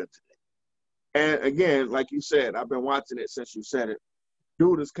pretty good today. And again, like you said, I've been watching it since you said it.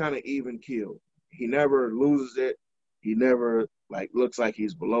 Dude is kind of even keeled. He never loses it. He never looks like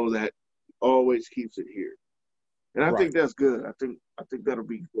he's below that. Always keeps it here. And I Right. think that's good. I think that'll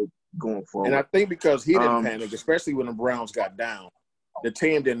be good going forward. And I think because he didn't panic, especially when the Browns got down, the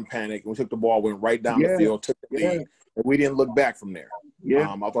team didn't panic. We took the ball, went right down the field, took the lead, and we didn't look back from there.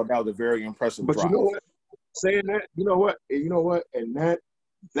 Yeah. I thought that was a very impressive But drive. you know what? Saying that, you know what? And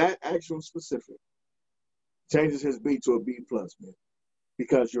that actual specific changes his B to a B plus, man.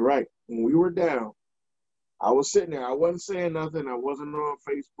 Because you're right. When we were down, I was sitting there. I wasn't saying nothing. I wasn't on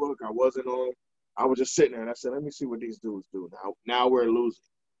Facebook. I was just sitting there, and I said, let me see what these dudes do now. Now we're losing.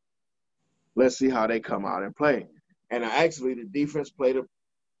 Let's see how they come out and play. And actually, the defense played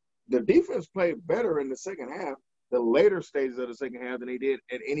better in the second half, the later stages of the second half, than they did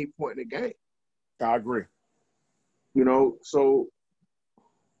at any point in the game. I agree. You know, so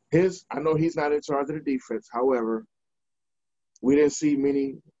I know he's not in charge of the defense. However, we didn't see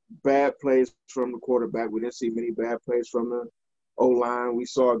many bad plays from the quarterback. We didn't see many bad plays from the O-line. We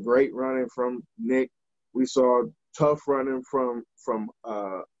saw great running from Nick. We saw tough running from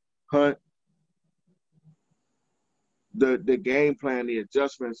Hunt. The game plan, the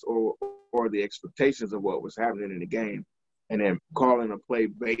adjustments or the expectations of what was happening in the game, and then calling a play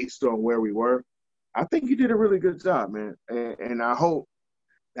based on where we were, I think you did a really good job, man. And I hope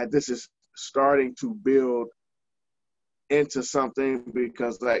that this is starting to build into something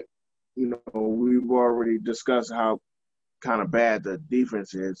because, like, you know, we've already discussed how kind of bad the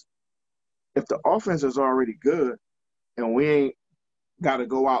defense is. If the offense is already good and we ain't got to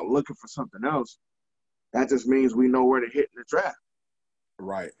go out looking for something else, that just means we know where to hit in the draft.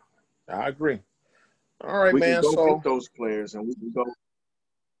 Right. I agree. All right, we man. can go So get those players and we can go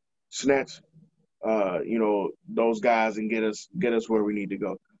snatch, those guys and get us where we need to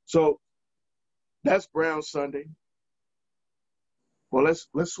go. So that's Brown Sunday. Well, let's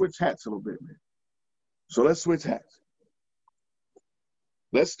switch hats a little bit, man. So let's switch hats.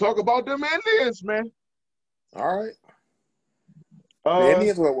 Let's talk about them Indians, man. all right. The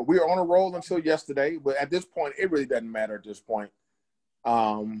Indians, we were on a roll until yesterday, but at this point, it really doesn't matter at this point.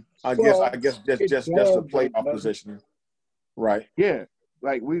 I guess just the playoff position, right? Yeah,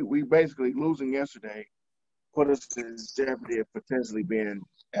 like we basically losing yesterday put us in jeopardy of potentially being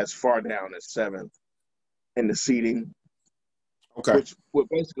as far down as 7th in the seeding. Okay.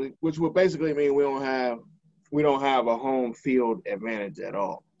 Which would basically mean we don't have a home field advantage at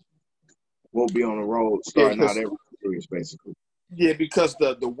all. We'll be on the road starting out every series, basically. Yeah, because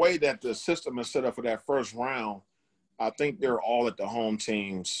the way that the system is set up for that first round, I think they're all at the home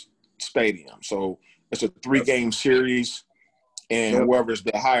team's stadium. So it's a 3-game series, and whoever's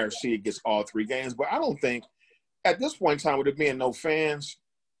the higher seed gets all 3 games. But I don't think at this point in time, with it being no fans,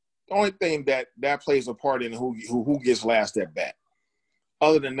 the only thing that plays a part in who gets last at bat.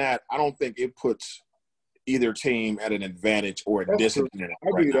 Other than that, I don't think it puts either team at an advantage or a disadvantage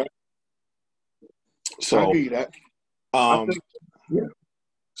right now. So I agree that.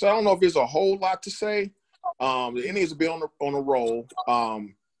 So I don't know if there's a whole lot to say. The Indians have been on a roll.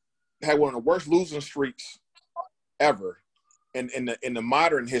 Had one of the worst losing streaks ever in the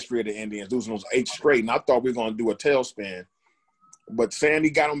modern history of the Indians, losing those 8 straight. And I thought we were going to do a tailspin, but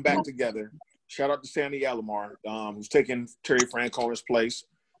Sandy got them back together. Shout out to Sandy Alomar, who's taking Terry Francona's place.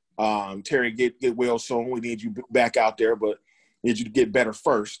 Terry, get well soon. We need you back out there, but need you to get better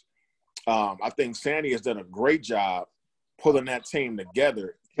first. I think Sandy has done a great job pulling that team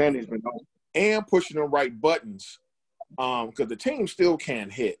together. Sandy's been awesome. And pushing the right buttons, because the team still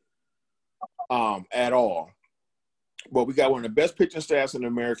can't hit at all. But we got one of the best pitching staffs in the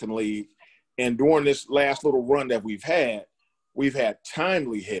American League, and during this last little run that we've had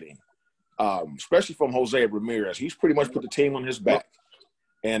timely hitting, especially from Jose Ramirez. He's pretty much put the team on his back,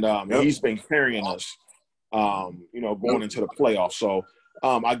 and he's been carrying us, going into the playoffs. So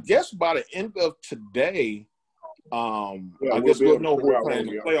I guess by the end of today, I guess we'll know who we're playing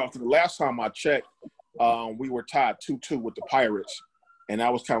in the playoffs. The last time I checked, we were tied 2-2 with the Pirates, and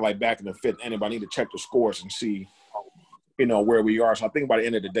that was kind of like back in the 5th inning. But I need to check the scores and see, where we are. So I think by the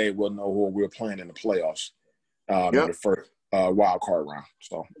end of the day, we'll know who we're playing in the playoffs in the first wild card round.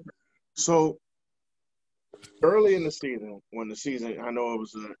 So early in the season, I know it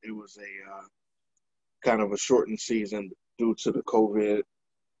was a kind of a shortened season due to the COVID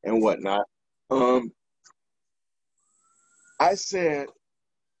and whatnot. I said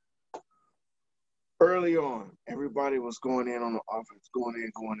early on, everybody was going in on the offense, going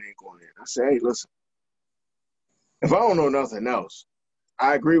in. I said, hey, listen, if I don't know nothing else,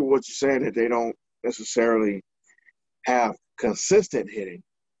 I agree with what you're saying that they don't necessarily have consistent hitting,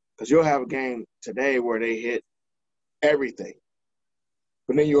 because you'll have a game today where they hit everything.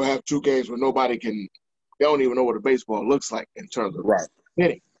 But then you'll have 2 games where they don't even know what a baseball looks like in terms of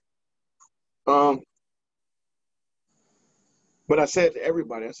hitting. But I said to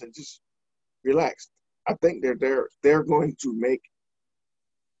everybody, I said, just relax. I think they're going to make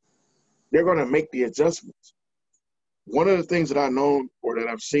the adjustments. One of the things that I know or that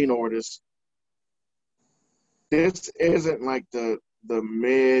I've seen over this isn't like the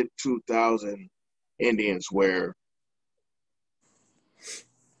mid 2000 Indians where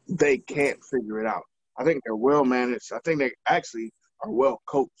they can't figure it out. I think they're well managed. I think they actually are well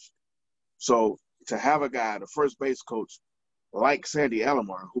coached. So to have a guy, the first base coach like Sandy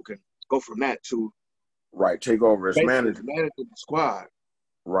Alomar, who can go from that to take over as manager, managing the squad.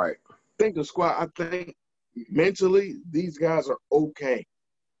 Right. I think mentally these guys are okay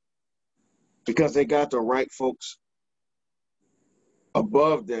because they got the right folks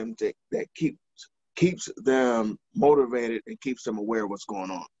above them that keeps them motivated and keeps them aware of what's going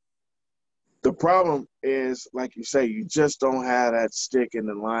on. The problem is, like you say, you just don't have that stick in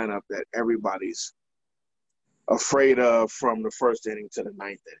the lineup that everybody's afraid of from the first inning to the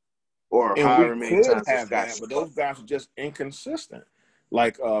ninth inning, or and however we many could times have that, but those guys are just inconsistent.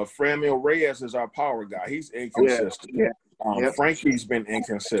 Like Franmil Reyes is our power guy; he's inconsistent. Frankie's been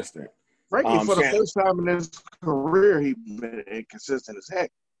inconsistent. Frankie, for the first time in his career, he's been inconsistent as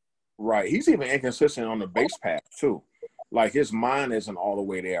heck. Right, he's even inconsistent on the base path too. Like his mind isn't all the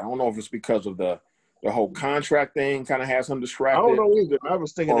way there. I don't know if it's because of the whole contract thing kind of has him distracted. I don't know either. I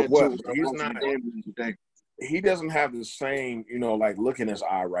was thinking that what. too. He's not. He doesn't have the same, like look in his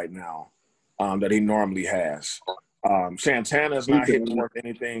eye right now that he normally has. Santana's not hitting worth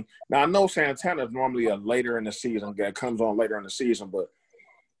anything. Now I know Santana's normally a later in the season guy, comes on later in the season, but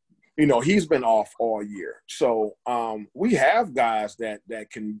he's been off all year. So we have guys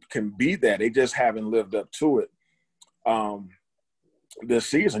that can be that. They just haven't lived up to it. This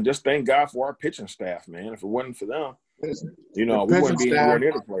season, just thank God for our pitching staff, man. If it wasn't for them, we wouldn't be anywhere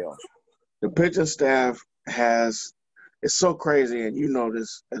near the playoffs. The pitching staff it's so crazy, and you know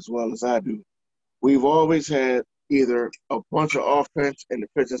this as well as I do. We've always had either a bunch of offense and the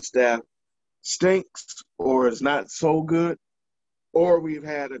pitching staff stinks or is not so good, or we've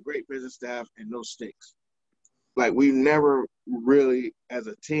had a great pitching staff and no stinks. Like we never really, as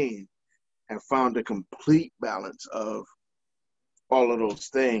a team, have found a complete balance of all of those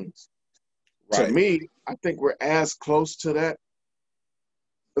things. Right. To me, I think we're as close to that.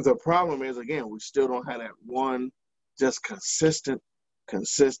 But the problem is, again, we still don't have that one just consistent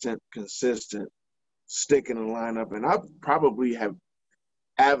stick in the lineup. And I probably have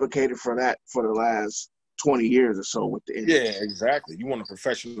advocated for that for the last 20 years or so with the Indians. Yeah, exactly. You want a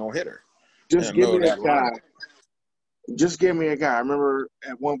professional hitter. Just give me a guy. Just give me a guy. I remember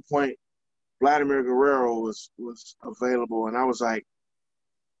at one point, Vladimir Guerrero was available, and I was like,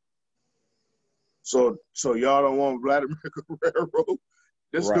 so y'all don't want Vladimir Guerrero?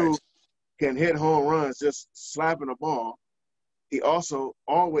 This dude can hit home runs just slapping a ball. He also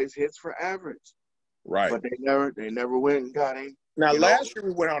always hits for average. Right. But they never went and got him. Now, last year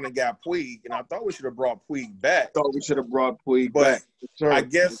we went on and got Puig, and I thought we should have brought Puig back. But I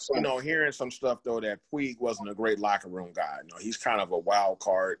guess, hearing some stuff, though, that Puig wasn't a great locker room guy. He's kind of a wild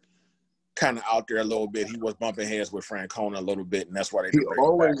card, kind of out there a little bit. He was bumping heads with Francona a little bit, and that's why they didn't bring him back. He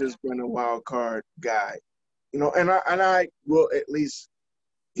always has been a wild card guy. And I will at least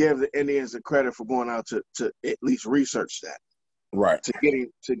give the Indians the credit for going out to at least research that. Right.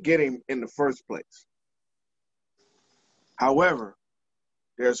 To get him in the first place. However,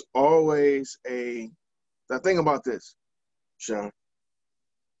 there's always the thing about this, Sean.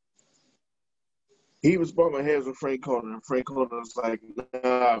 He was bumping heads with Francona, and Francona was like,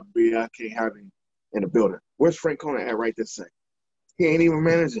 nah, B, I can't have him in the building. Where's Francona at right this second? He ain't even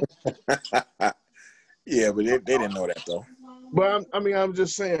managing. Yeah, but they didn't know that, though. But, I'm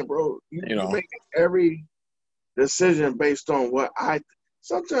just saying, bro, you make every decision based on what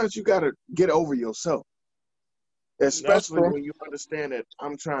sometimes you got to get over yourself. Especially when you understand that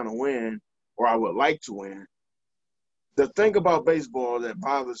I'm trying to win or I would like to win. The thing about baseball that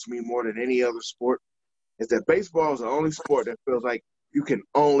bothers me more than any other sport is that baseball is the only sport that feels like you can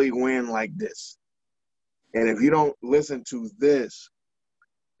only win like this. And if you don't listen to this,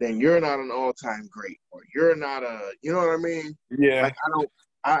 then you're not an all-time great, or you're not you know what I mean? Yeah.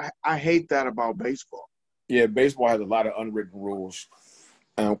 Like I hate that about baseball. Yeah, baseball has a lot of unwritten rules.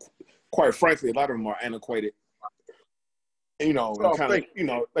 Quite frankly, a lot of them are antiquated.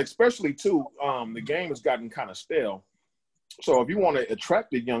 Especially too, the game has gotten kind of stale. So if you want to attract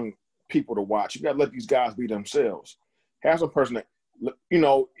the young people to watch, you got to let these guys be themselves. Have some person that,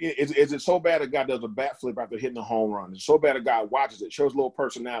 is it so bad a guy does a bat flip after hitting a home run? Is it so bad a guy watches it, shows a little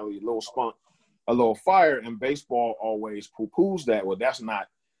personality, a little spunk, a little fire? And baseball always poo-poos that. Well, that's not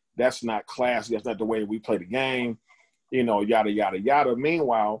classy. That's not the way we play the game. Yada, yada, yada.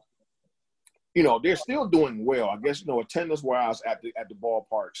 Meanwhile, they're still doing well. I guess, attendance-wise at the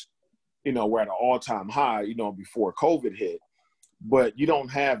ballparks, we're at an all-time high, before COVID hit. But you don't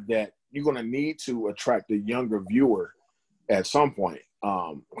have that. You're going to need to attract a younger viewer at some point.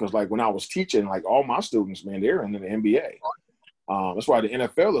 Because, like, when I was teaching, like, all my students, man, they're in the NBA. That's why the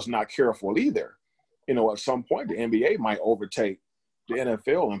NFL is not careful either. At some point, the NBA might overtake the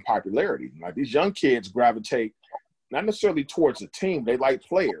NFL in popularity. Like, these young kids gravitate not necessarily towards the team. They like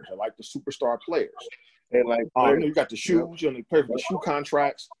players. They like the superstar players. They like players. You got the shoes. They play for the shoe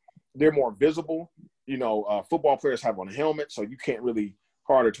contracts. They're more visible. Football players have on a helmet, so you can't really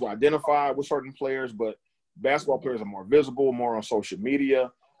harder to identify with certain players. But basketball players are more visible, more on social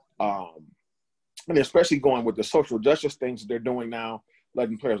media. And especially going with the social justice things that they're doing now,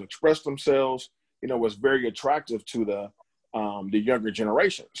 letting players express themselves, was very attractive to the younger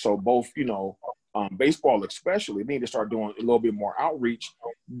generation. So both, baseball especially, need to start doing a little bit more outreach.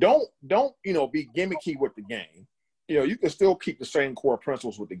 Don't be gimmicky with the game. You can still keep the same core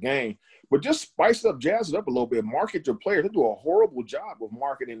principles with the game, but just spice it up, jazz it up a little bit, market your players. They do a horrible job of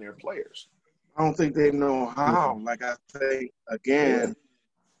marketing their players. I don't think they know how. Like I say again,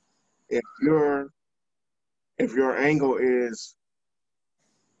 if your angle is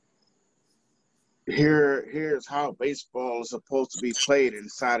here's how baseball is supposed to be played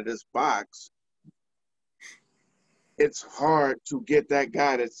inside of this box, it's hard to get that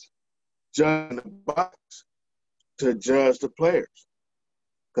guy that's judging the box to judge the players,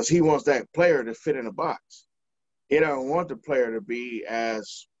 because he wants that player to fit in a box. He don't want the player to be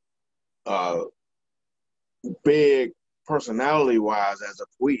as big personality-wise as a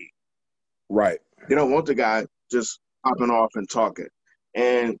Puig. Right. You don't want the guy just popping off and talking.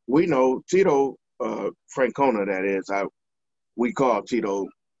 And we know Tito Francona, that is. We call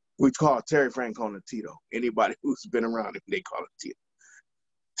Terry Francona Tito. Anybody who's been around him, they call him Tito.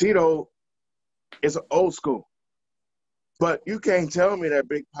 Tito is old school. But you can't tell me that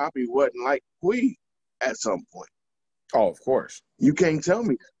Big Papi wasn't like Puig at some point. Oh, of course. You can't tell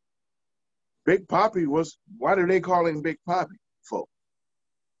me that. Big Papi was – why do they call him Big Papi, folks?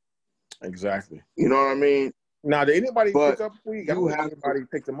 Exactly. You know what I mean? Now, did anybody pick up Puig? I don't think anybody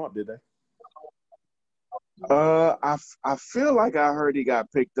picked him up, did they? I feel like I heard he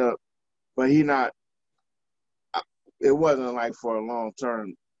got picked up, but he not – it wasn't like for a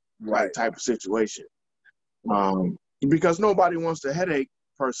long-term like type of situation. Because nobody wants the headache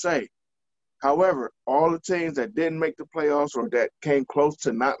per se. However, all the teams that didn't make the playoffs or that came close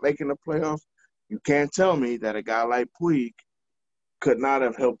to not making the playoffs, you can't tell me that a guy like Puig could not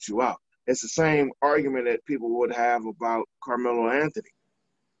have helped you out. It's the same argument that people would have about Carmelo Anthony.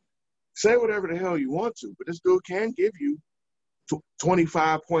 Say whatever the hell you want to, but this dude can give you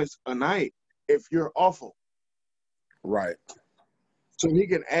 25 points a night if you're awful. Right. So he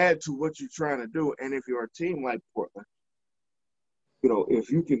can add to what you're trying to do. And if you're a team like Portland, if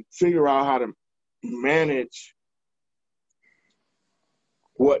you can figure out how to manage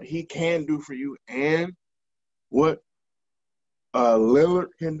what he can do for you and what Lillard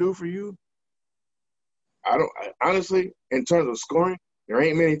can do for you, honestly, in terms of scoring, there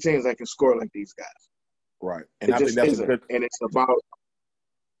ain't many teams that can score like these guys. Right. And I think that's a good – and it's about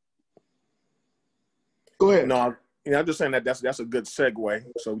 – go ahead. No, I'm just saying that's a good segue.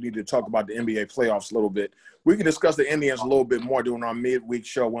 So we need to talk about the NBA playoffs a little bit. We can discuss the Indians a little bit more during our midweek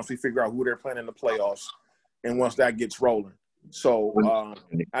show once we figure out who they're playing in the playoffs and once that gets rolling. So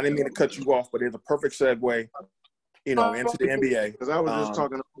I didn't mean to cut you off, but it's a perfect segue, into the NBA. Because I was just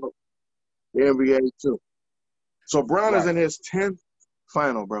talking about the NBA too. So Brown is in his 10th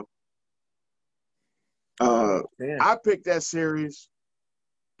final, bro. I picked that series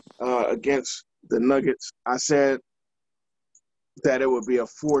against the Nuggets. I said that it would be a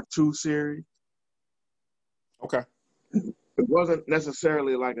 4-2 series. Okay. It wasn't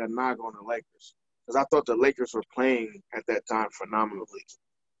necessarily like a knock on the Lakers, because I thought the Lakers were playing at that time phenomenally.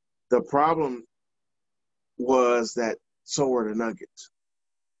 The problem was that so were the Nuggets.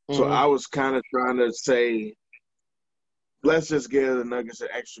 Mm-hmm. So I was kind of trying to say, let's just give the Nuggets an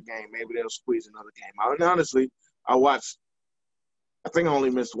extra game. Maybe they'll squeeze another game out. And honestly, I think I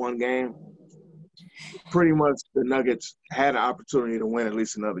only missed one game. Pretty much the Nuggets had an opportunity to win at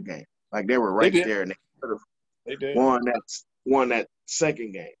least another game. Like, they were right there, and they could have won that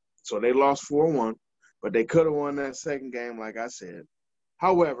second game. So they lost 4-1, but they could have won that second game, like I said.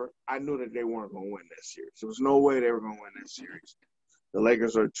 However, I knew that they weren't going to win that series. There was no way they were going to win that series. The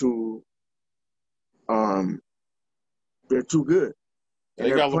Lakers are too they're too good. They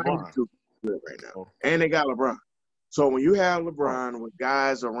got LeBron too good right now. And they got LeBron. So when you have LeBron with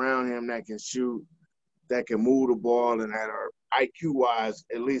guys around him that can shoot, that can move the ball and that are IQ wise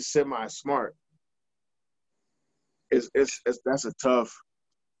at least semi smart, that's a tough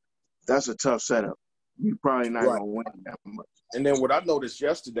setup. You're probably not Right. gonna win that much. And then what I noticed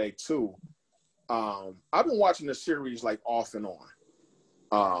yesterday too, I've been watching the series like off and on,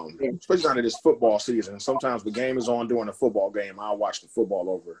 especially under this football season. Sometimes the game is on during the football game. I'll watch the football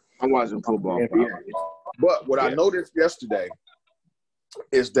over. I'm watching football. But what I noticed yesterday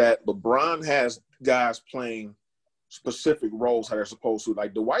is that LeBron has guys playing specific roles how they're supposed to.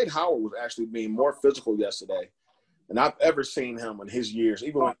 Like Dwight Howard was actually being more physical yesterday than I've ever seen him in his years,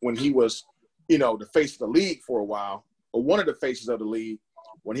 even when he was, the face of the league for a while, or one of the faces of the league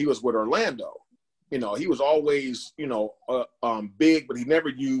when he was with Orlando. He was always, big, but he never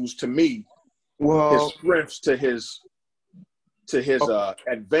used, to me, his strengths to his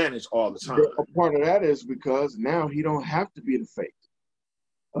advantage all the time. A part of that is because now he don't have to be the face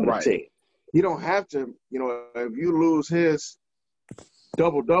of the team. He don't have to, if you lose his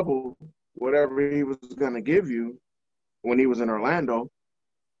double-double, whatever he was going to give you when he was in Orlando,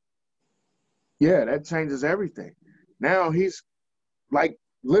 yeah, that changes everything. Now he's like,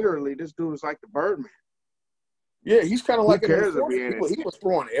 literally, this dude is like the Birdman. Yeah, he's kind of like he was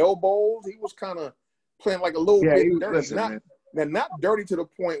throwing elbows. He was kind of playing like a little bit dirty. Not dirty to the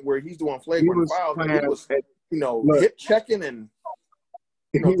point where he's doing flagrant fouls. He was, hip checking and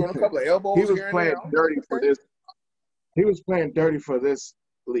throwing a couple of elbows. He was playing dirty for this. He was playing dirty for this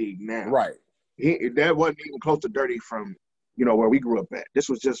league now. Right. That wasn't even close to dirty from where we grew up at. This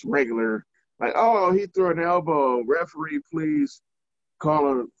was just regular. Like, oh, he threw an elbow. Referee, please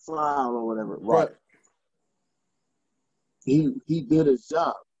call a foul or whatever. Right. But he did his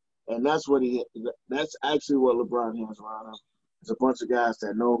job, and that's actually what LeBron has around him. It's a bunch of guys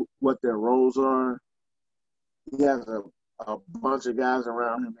that know what their roles are. He has a bunch of guys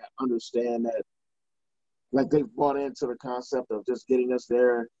around him that understand that, like, they've bought into the concept of just getting us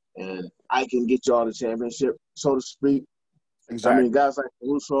there, and I can get y'all the championship, so to speak. Exactly. I mean, guys like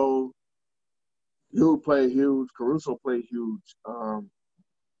Caruso, you play huge. Caruso played huge.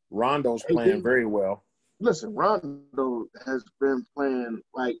 Rondo's playing very well. Listen, Rondo has been playing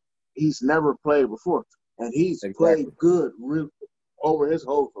like he's never played before, and he's played good really over his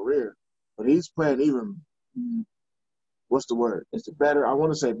whole career. But he's playing even. What's the word? It's better. I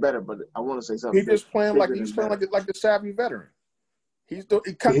want to say better, but I want to say something. He's just playing like the savvy veteran. He's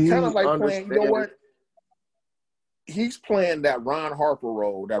kind of like playing. You know what? He's playing that Ron Harper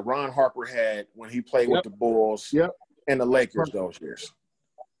role that Ron Harper had when he played with the Bulls and the Lakers those years.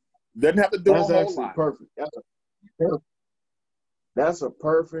 Doesn't have to do a whole lot. Perfect. That's a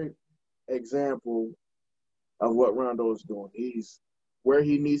perfect example of what Rondo is doing. He's where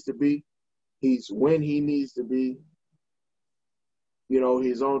he needs to be. He's when he needs to be.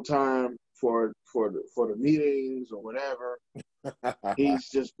 He's on time for the meetings or whatever. He's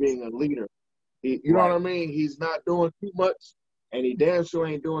just being a leader. You know what I mean? He's not doing too much, and he damn sure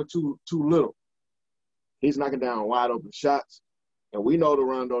ain't doing too little. He's knocking down wide open shots, and we know the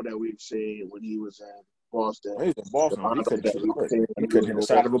Rondo that we've seen when he was in Boston. He was in Boston. He couldn't hit the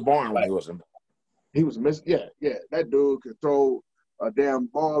side of a barn when he was in. He was missing. Yeah. That dude could throw a damn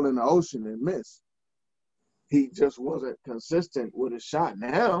ball in the ocean and miss. He just wasn't consistent with his shot.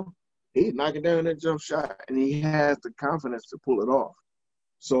 Now he's knocking down that jump shot, and he has the confidence to pull it off.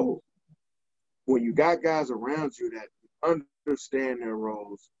 So when you got guys around you that understand their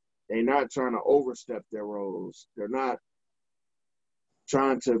roles, they're not trying to overstep their roles. They're not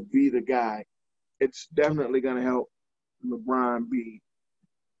trying to be the guy. It's definitely going to help LeBron be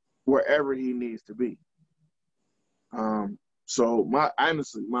wherever he needs to be. So my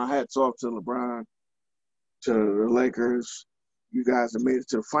hat's off to LeBron, to the Lakers. You guys have made it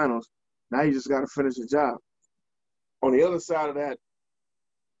to the finals. Now you just got to finish the job. On the other side of that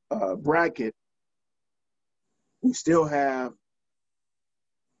bracket, we still have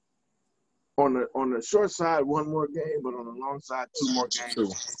on the short side one more game, but on the long side 2 more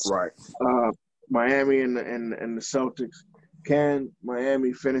games. Right. Miami and the Celtics. Can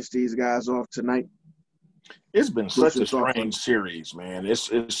Miami finish these guys off tonight? It's been such a strange series, man.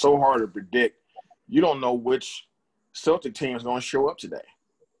 It's so hard to predict. You don't know which Celtic team is going to show up today.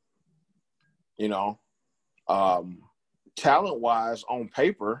 Talent-wise, on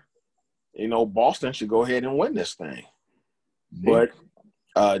paper, Boston should go ahead and win this thing. But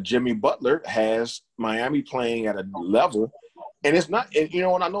Jimmy Butler has Miami playing at a level, and it's not. And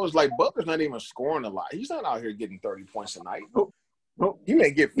what I know is like Butler's not even scoring a lot. He's not out here getting 30 points a night. Nope. He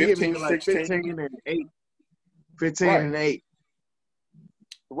may get 15, like 16. 15 and 8. 15 and 8.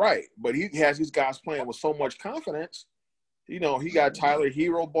 Right, but he has these guys playing with so much confidence. He got Tyler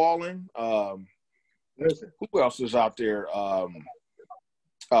Hero balling. Listen, Who else is out there?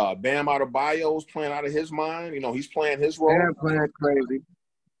 Bam Adebayo's playing out of his mind. He's playing his role. Bam playing crazy.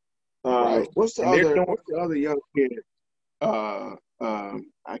 Right. What's the other young kid? I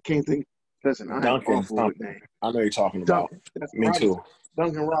can't think. Listen, I'm awful with names. I know you're talking about. Me Robinson. too.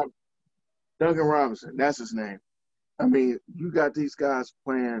 Duncan Robinson. That's his name. I mean, you got these guys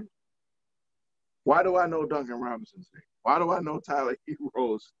playing. Why do I know Duncan Robinson's name? Why do I know Tyler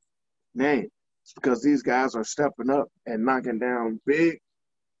Hero's name? It's because these guys are stepping up and knocking down big,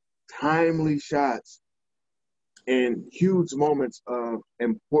 timely shots in huge moments of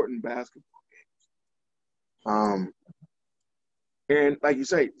important basketball games. And like you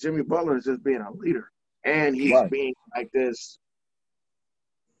say, Jimmy Butler is just being a leader. And he's being like this,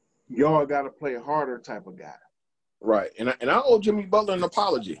 y'all got to play harder type of guy. Right. And I owe Jimmy Butler an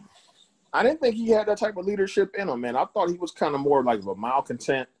apology. I didn't think he had that type of leadership in him, man. I thought he was kind of more like of a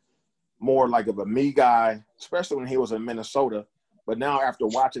malcontent, more like of a me guy, especially when he was in Minnesota. But now after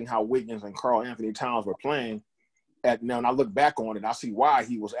watching how Wiggins and Karl Anthony Towns were playing, and I look back on it, I see why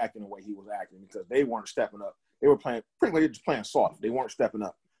he was acting the way he was acting, because they weren't stepping up. They were playing pretty much just playing soft. They weren't stepping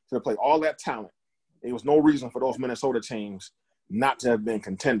up. So they played all that talent. There was no reason for those Minnesota teams not to have been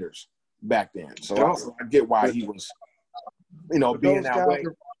contenders back then. So I get why he was, being that way.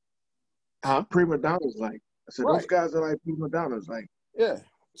 Prima donnas, like I said, those guys are like prima donnas, like. Yeah,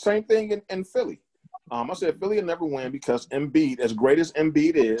 same thing in Philly. I said Philly will never win because Embiid, as great as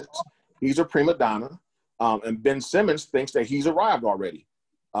Embiid is, he's a prima donna. And Ben Simmons thinks that he's arrived already.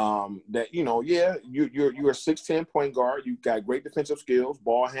 That you're a 6'10" point guard. You got great defensive skills,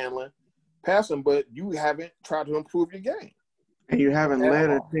 ball handling, passing, but you haven't tried to improve your game. And you haven't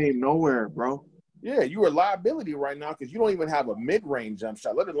led a team nowhere, bro. Yeah, you're a liability right now because you don't even have a mid-range jump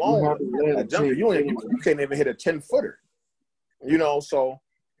shot, let alone a jump shot. You can't even hit a 10-footer. So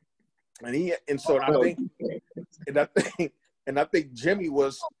I think Jimmy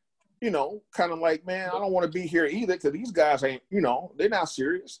was, kind of like, man, I don't want to be here either because these guys ain't, they're not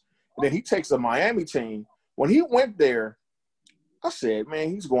serious. And then he takes a Miami team. When he went there, I said, man,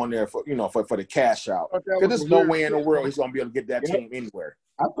 he's going there for the cash out. Because there's no way in the world he's going to be able to get that team anywhere.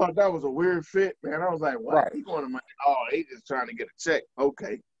 I thought that was a weird fit, man. I was like, why he going to Miami? Oh, he's just trying to get a check.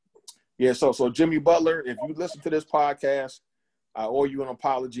 Okay. Yeah, so Jimmy Butler, if you listen to this podcast, I owe you an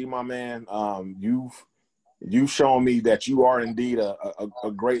apology, my man. You've shown me that you are indeed a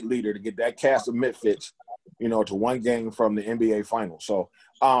great leader to get that cast of misfits, to one game from the NBA Finals. So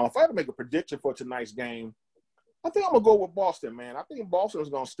if I had to make a prediction for tonight's game, I think I'm gonna go with Boston, man. I think Boston is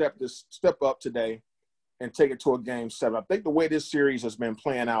gonna step up today and take it to a game 7. I think the way this series has been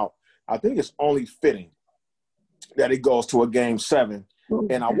playing out, I think it's only fitting that it goes to a game 7.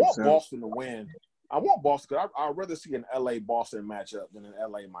 And I want Boston to win. I want Boston because I'd rather see an LA-Boston matchup than an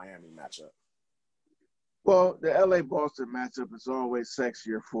LA-Miami matchup. Well, the LA-Boston matchup is always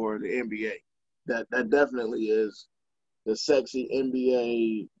sexier for the NBA. That definitely is the sexy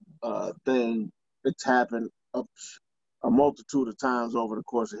NBA thing that's happened a multitude of times over the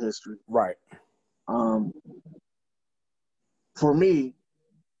course of history. Right. For me,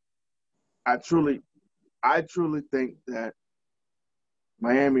 I truly think that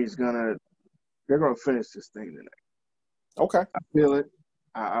Miami's they're gonna finish this thing tonight. Okay. I feel it.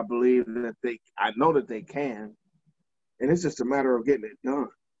 I believe that I know that they can, and it's just a matter of getting it done.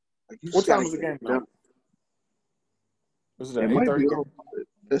 Like what time is the game now? Is it at 8:30?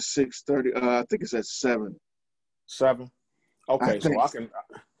 It's 6:30. I think it's at 7. 7. Okay, so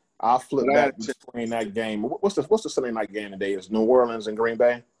I'll flip back between that game. What's the Sunday night game today? Is New Orleans and Green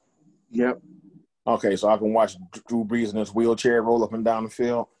Bay? Yep. Okay, so I can watch Drew Brees in his wheelchair roll up and down the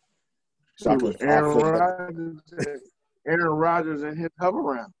field. So Aaron Rodgers and his hover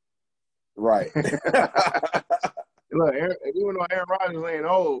round. Right. Look, even though Aaron Rodgers ain't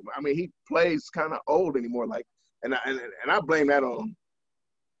old, I mean, he plays kind of old anymore. Like, and I blame that on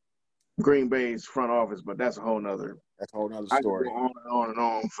Green Bay's front office, but that's a whole nother story. I can go on and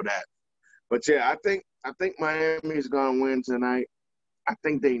on for that. But yeah, I think Miami's gonna win tonight. I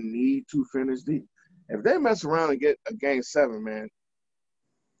think they need to finish if they mess around and get a game 7, man,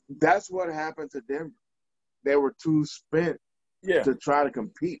 that's what happened to Denver. They were too spent to try to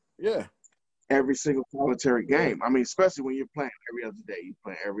compete. Yeah. Every single solitary game. I mean, especially when you're playing every other day. You're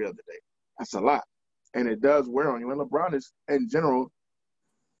playing every other day. That's a lot. And it does wear on you. And LeBron is, in general,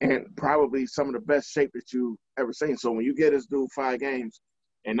 and probably some of the best shape that you've ever seen. So when you get this dude 5 games,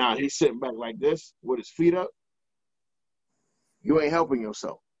 and now he's sitting back like this with his feet up, you ain't helping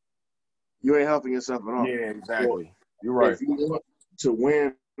yourself. You ain't helping yourself at all. Yeah, exactly. You're right. If you want to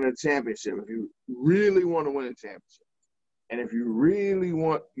win a championship, if you really want to win a championship, and if you really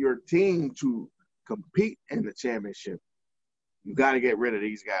want your team to compete in the championship, you got to get rid of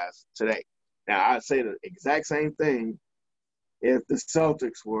these guys today. Now, I'd say the exact same thing if the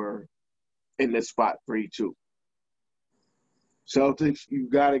Celtics were in this spot 3-2. Celtics, you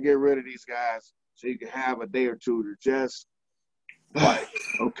got to get rid of these guys so you can have a day or two to just, Right.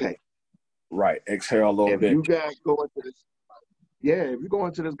 Okay. Right. Exhale a little If bit. you guys go into this, if you go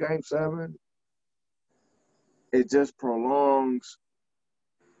into this game 7, it just prolongs.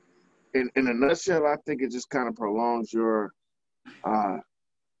 In a nutshell, I think it just kind of prolongs your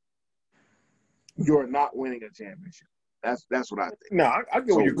not winning a championship. That's what I think. No, I get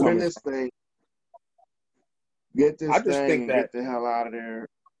So where you're win coming this from. thing, get this I just thing, think and that get the hell out of there.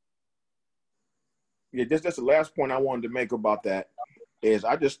 Yeah, that's the last point I wanted to make about that is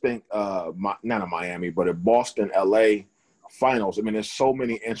I just think not in Miami, but in Boston, LA finals. I mean, there's so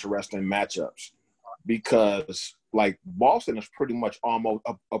many interesting matchups because like Boston is pretty much almost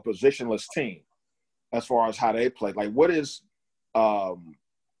a positionless team as far as how they play. Like, what is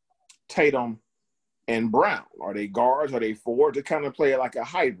Tatum and Brown? Are they guards? Are they forwards? They kind of play like a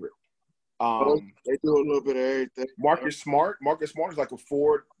hybrid. They do a little bit of everything. Marcus Smart is like a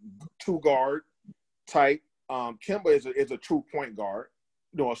forward, 2-guard type. Kemba is a true point guard,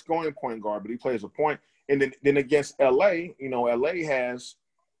 a scoring point guard, but he plays a point. And then against LA, LA has,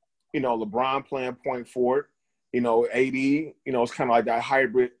 LeBron playing point forward, AD, it's kind of like that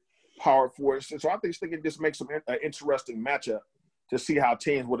hybrid power forward. So I think it just makes an interesting matchup to see how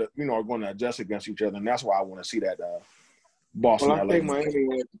teams would, are going to adjust against each other. And that's why I want to see that Boston, Well, LA.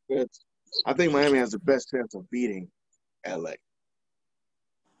 I think Miami has the best chance of beating LA.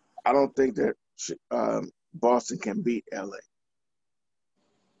 I don't think that Boston can beat LA.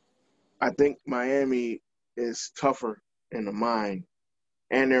 I think Miami is tougher in the mind,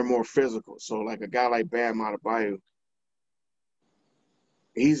 and they're more physical. So, like a guy like Bam Adebayo,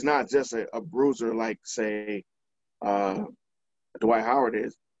 he's not just a bruiser like, say, Dwight Howard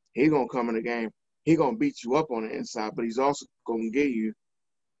is. He's going to come in the game. He's going to beat you up on the inside, but he's also going to give you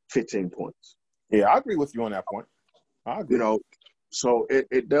 15 points. Yeah, I agree with you on that point. I agree. So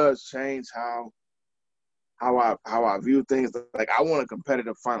it does change how I view things. Like, I want a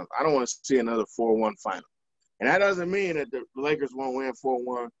competitive final. I don't want to see another 4-1 final. And that doesn't mean that the Lakers won't win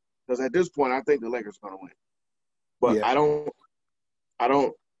 4-1, because at this point I think the Lakers are going to win. But yeah. I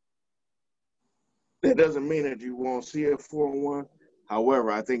don't that doesn't mean that you won't see a 4-1.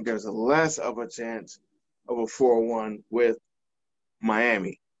 However, I think there's less of a chance of a 4-1 with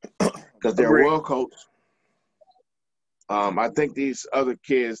Miami because they're well coached. I think these other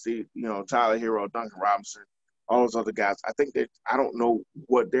kids, Tyler Hero, Duncan Robinson, all those other guys, I think I don't know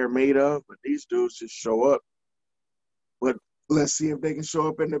what they're made of, but these dudes just show up. But let's see if they can show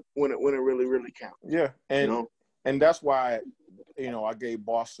up when it really, really counts. Yeah, and that's why, I gave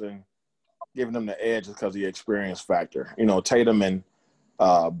Boston, giving them the edge because of the experience factor. Tatum and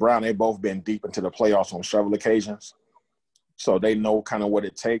Brown, they both been deep into the playoffs on several occasions, so they know kind of what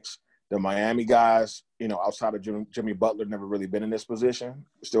it takes. The Miami guys, outside of Jimmy Butler, never really been in this position,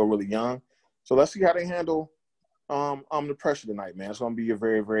 still really young. So let's see how they handle the pressure tonight, man. It's going to be a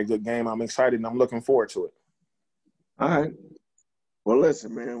very, very good game. I'm excited, and I'm looking forward to it. All right. Well,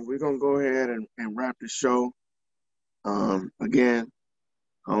 listen, man, we're going to go ahead and wrap the show. Again,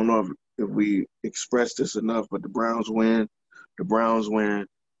 I don't know if we expressed this enough, but the Browns win. The Browns win.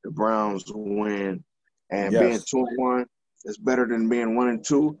 The Browns win. And being 2-1 is better than being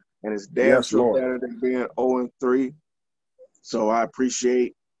 1-2. And it's damn sure better than being 0-3. So I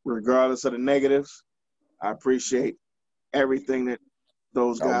appreciate, regardless of the negatives, I appreciate everything that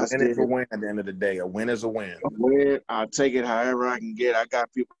those guys did. A win is a win at the end of the day. A win is a win. A win, I'll take it however I can get. I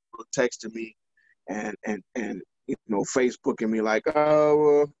got people texting me and Facebooking me like,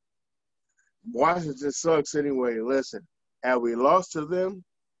 oh, Washington sucks anyway. Listen, had we lost to them,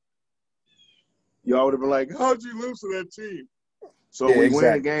 y'all would have been like, how'd you lose to that team? So we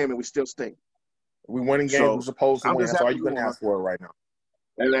win a game and we still stink. We winning games we're supposed to win. That's all you can ask for right now.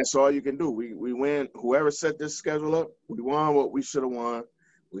 And that's all you can do. We win. Whoever set this schedule up, we won what we should have won.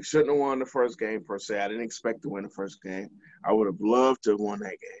 We shouldn't have won the first game, per se. I didn't expect to win the first game. I would have loved to have won that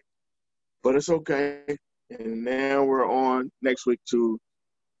game. But it's okay. And now we're on next week to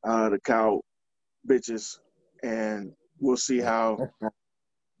the Cow Bitches. And we'll see how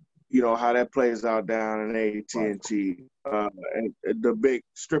how that plays out down in AT&T, and the big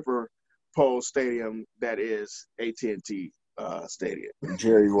stripper pole stadium that is AT&T Stadium.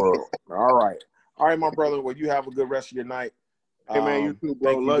 Jerry World. All right, my brother. Well, you have a good rest of your night. Hey, man, you too,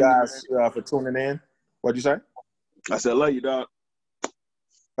 bro. Thank you guys for tuning in. What'd you say? I said, love you, dog.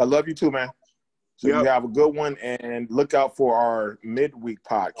 I love you too, man. So you have a good one, and look out for our midweek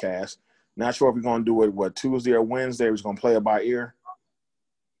podcast. Not sure if we're going to do it, Tuesday or Wednesday. We're going to play it by ear.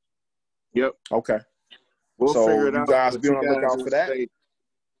 Yep. Okay. We'll figure it out. You guys be on the lookout for that.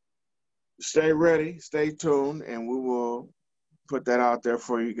 Stay ready. Stay tuned. And we will put that out there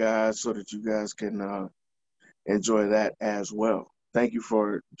for you guys so that you guys can enjoy that as well. Thank you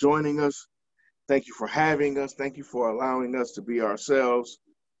for joining us. Thank you for having us. Thank you for allowing us to be ourselves,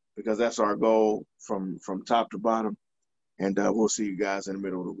 because that's our goal from top to bottom. And we'll see you guys in the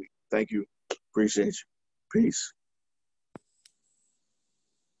middle of the week. Thank you. Appreciate you. Peace.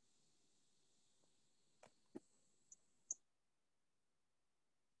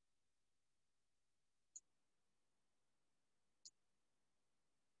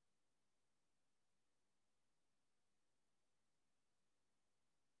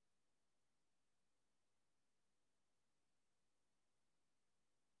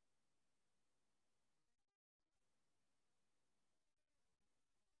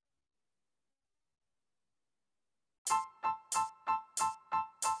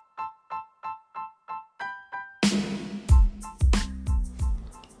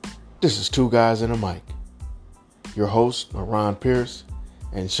 This is Two Guys and a Mic. Your hosts are Ron Pierce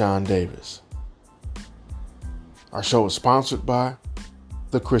and Sean Davis. Our show is sponsored by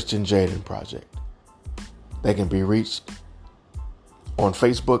the Christian Jaden Project. They can be reached on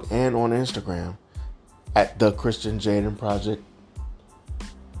Facebook and on Instagram at the Christian Jaden Project.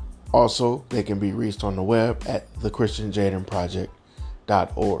 Also, they can be reached on the web at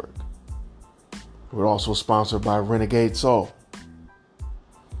thechristianjadenproject.org. We're also sponsored by Renegade Soul.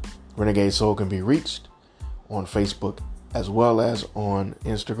 Renegade Soul can be reached on Facebook as well as on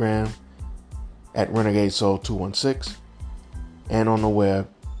Instagram at Renegade Soul 216 and on the web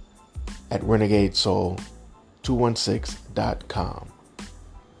at renegadesoul216.com.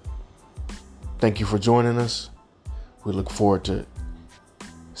 Thank you for joining us. We look forward to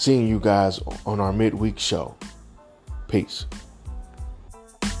seeing you guys on our midweek show. Peace.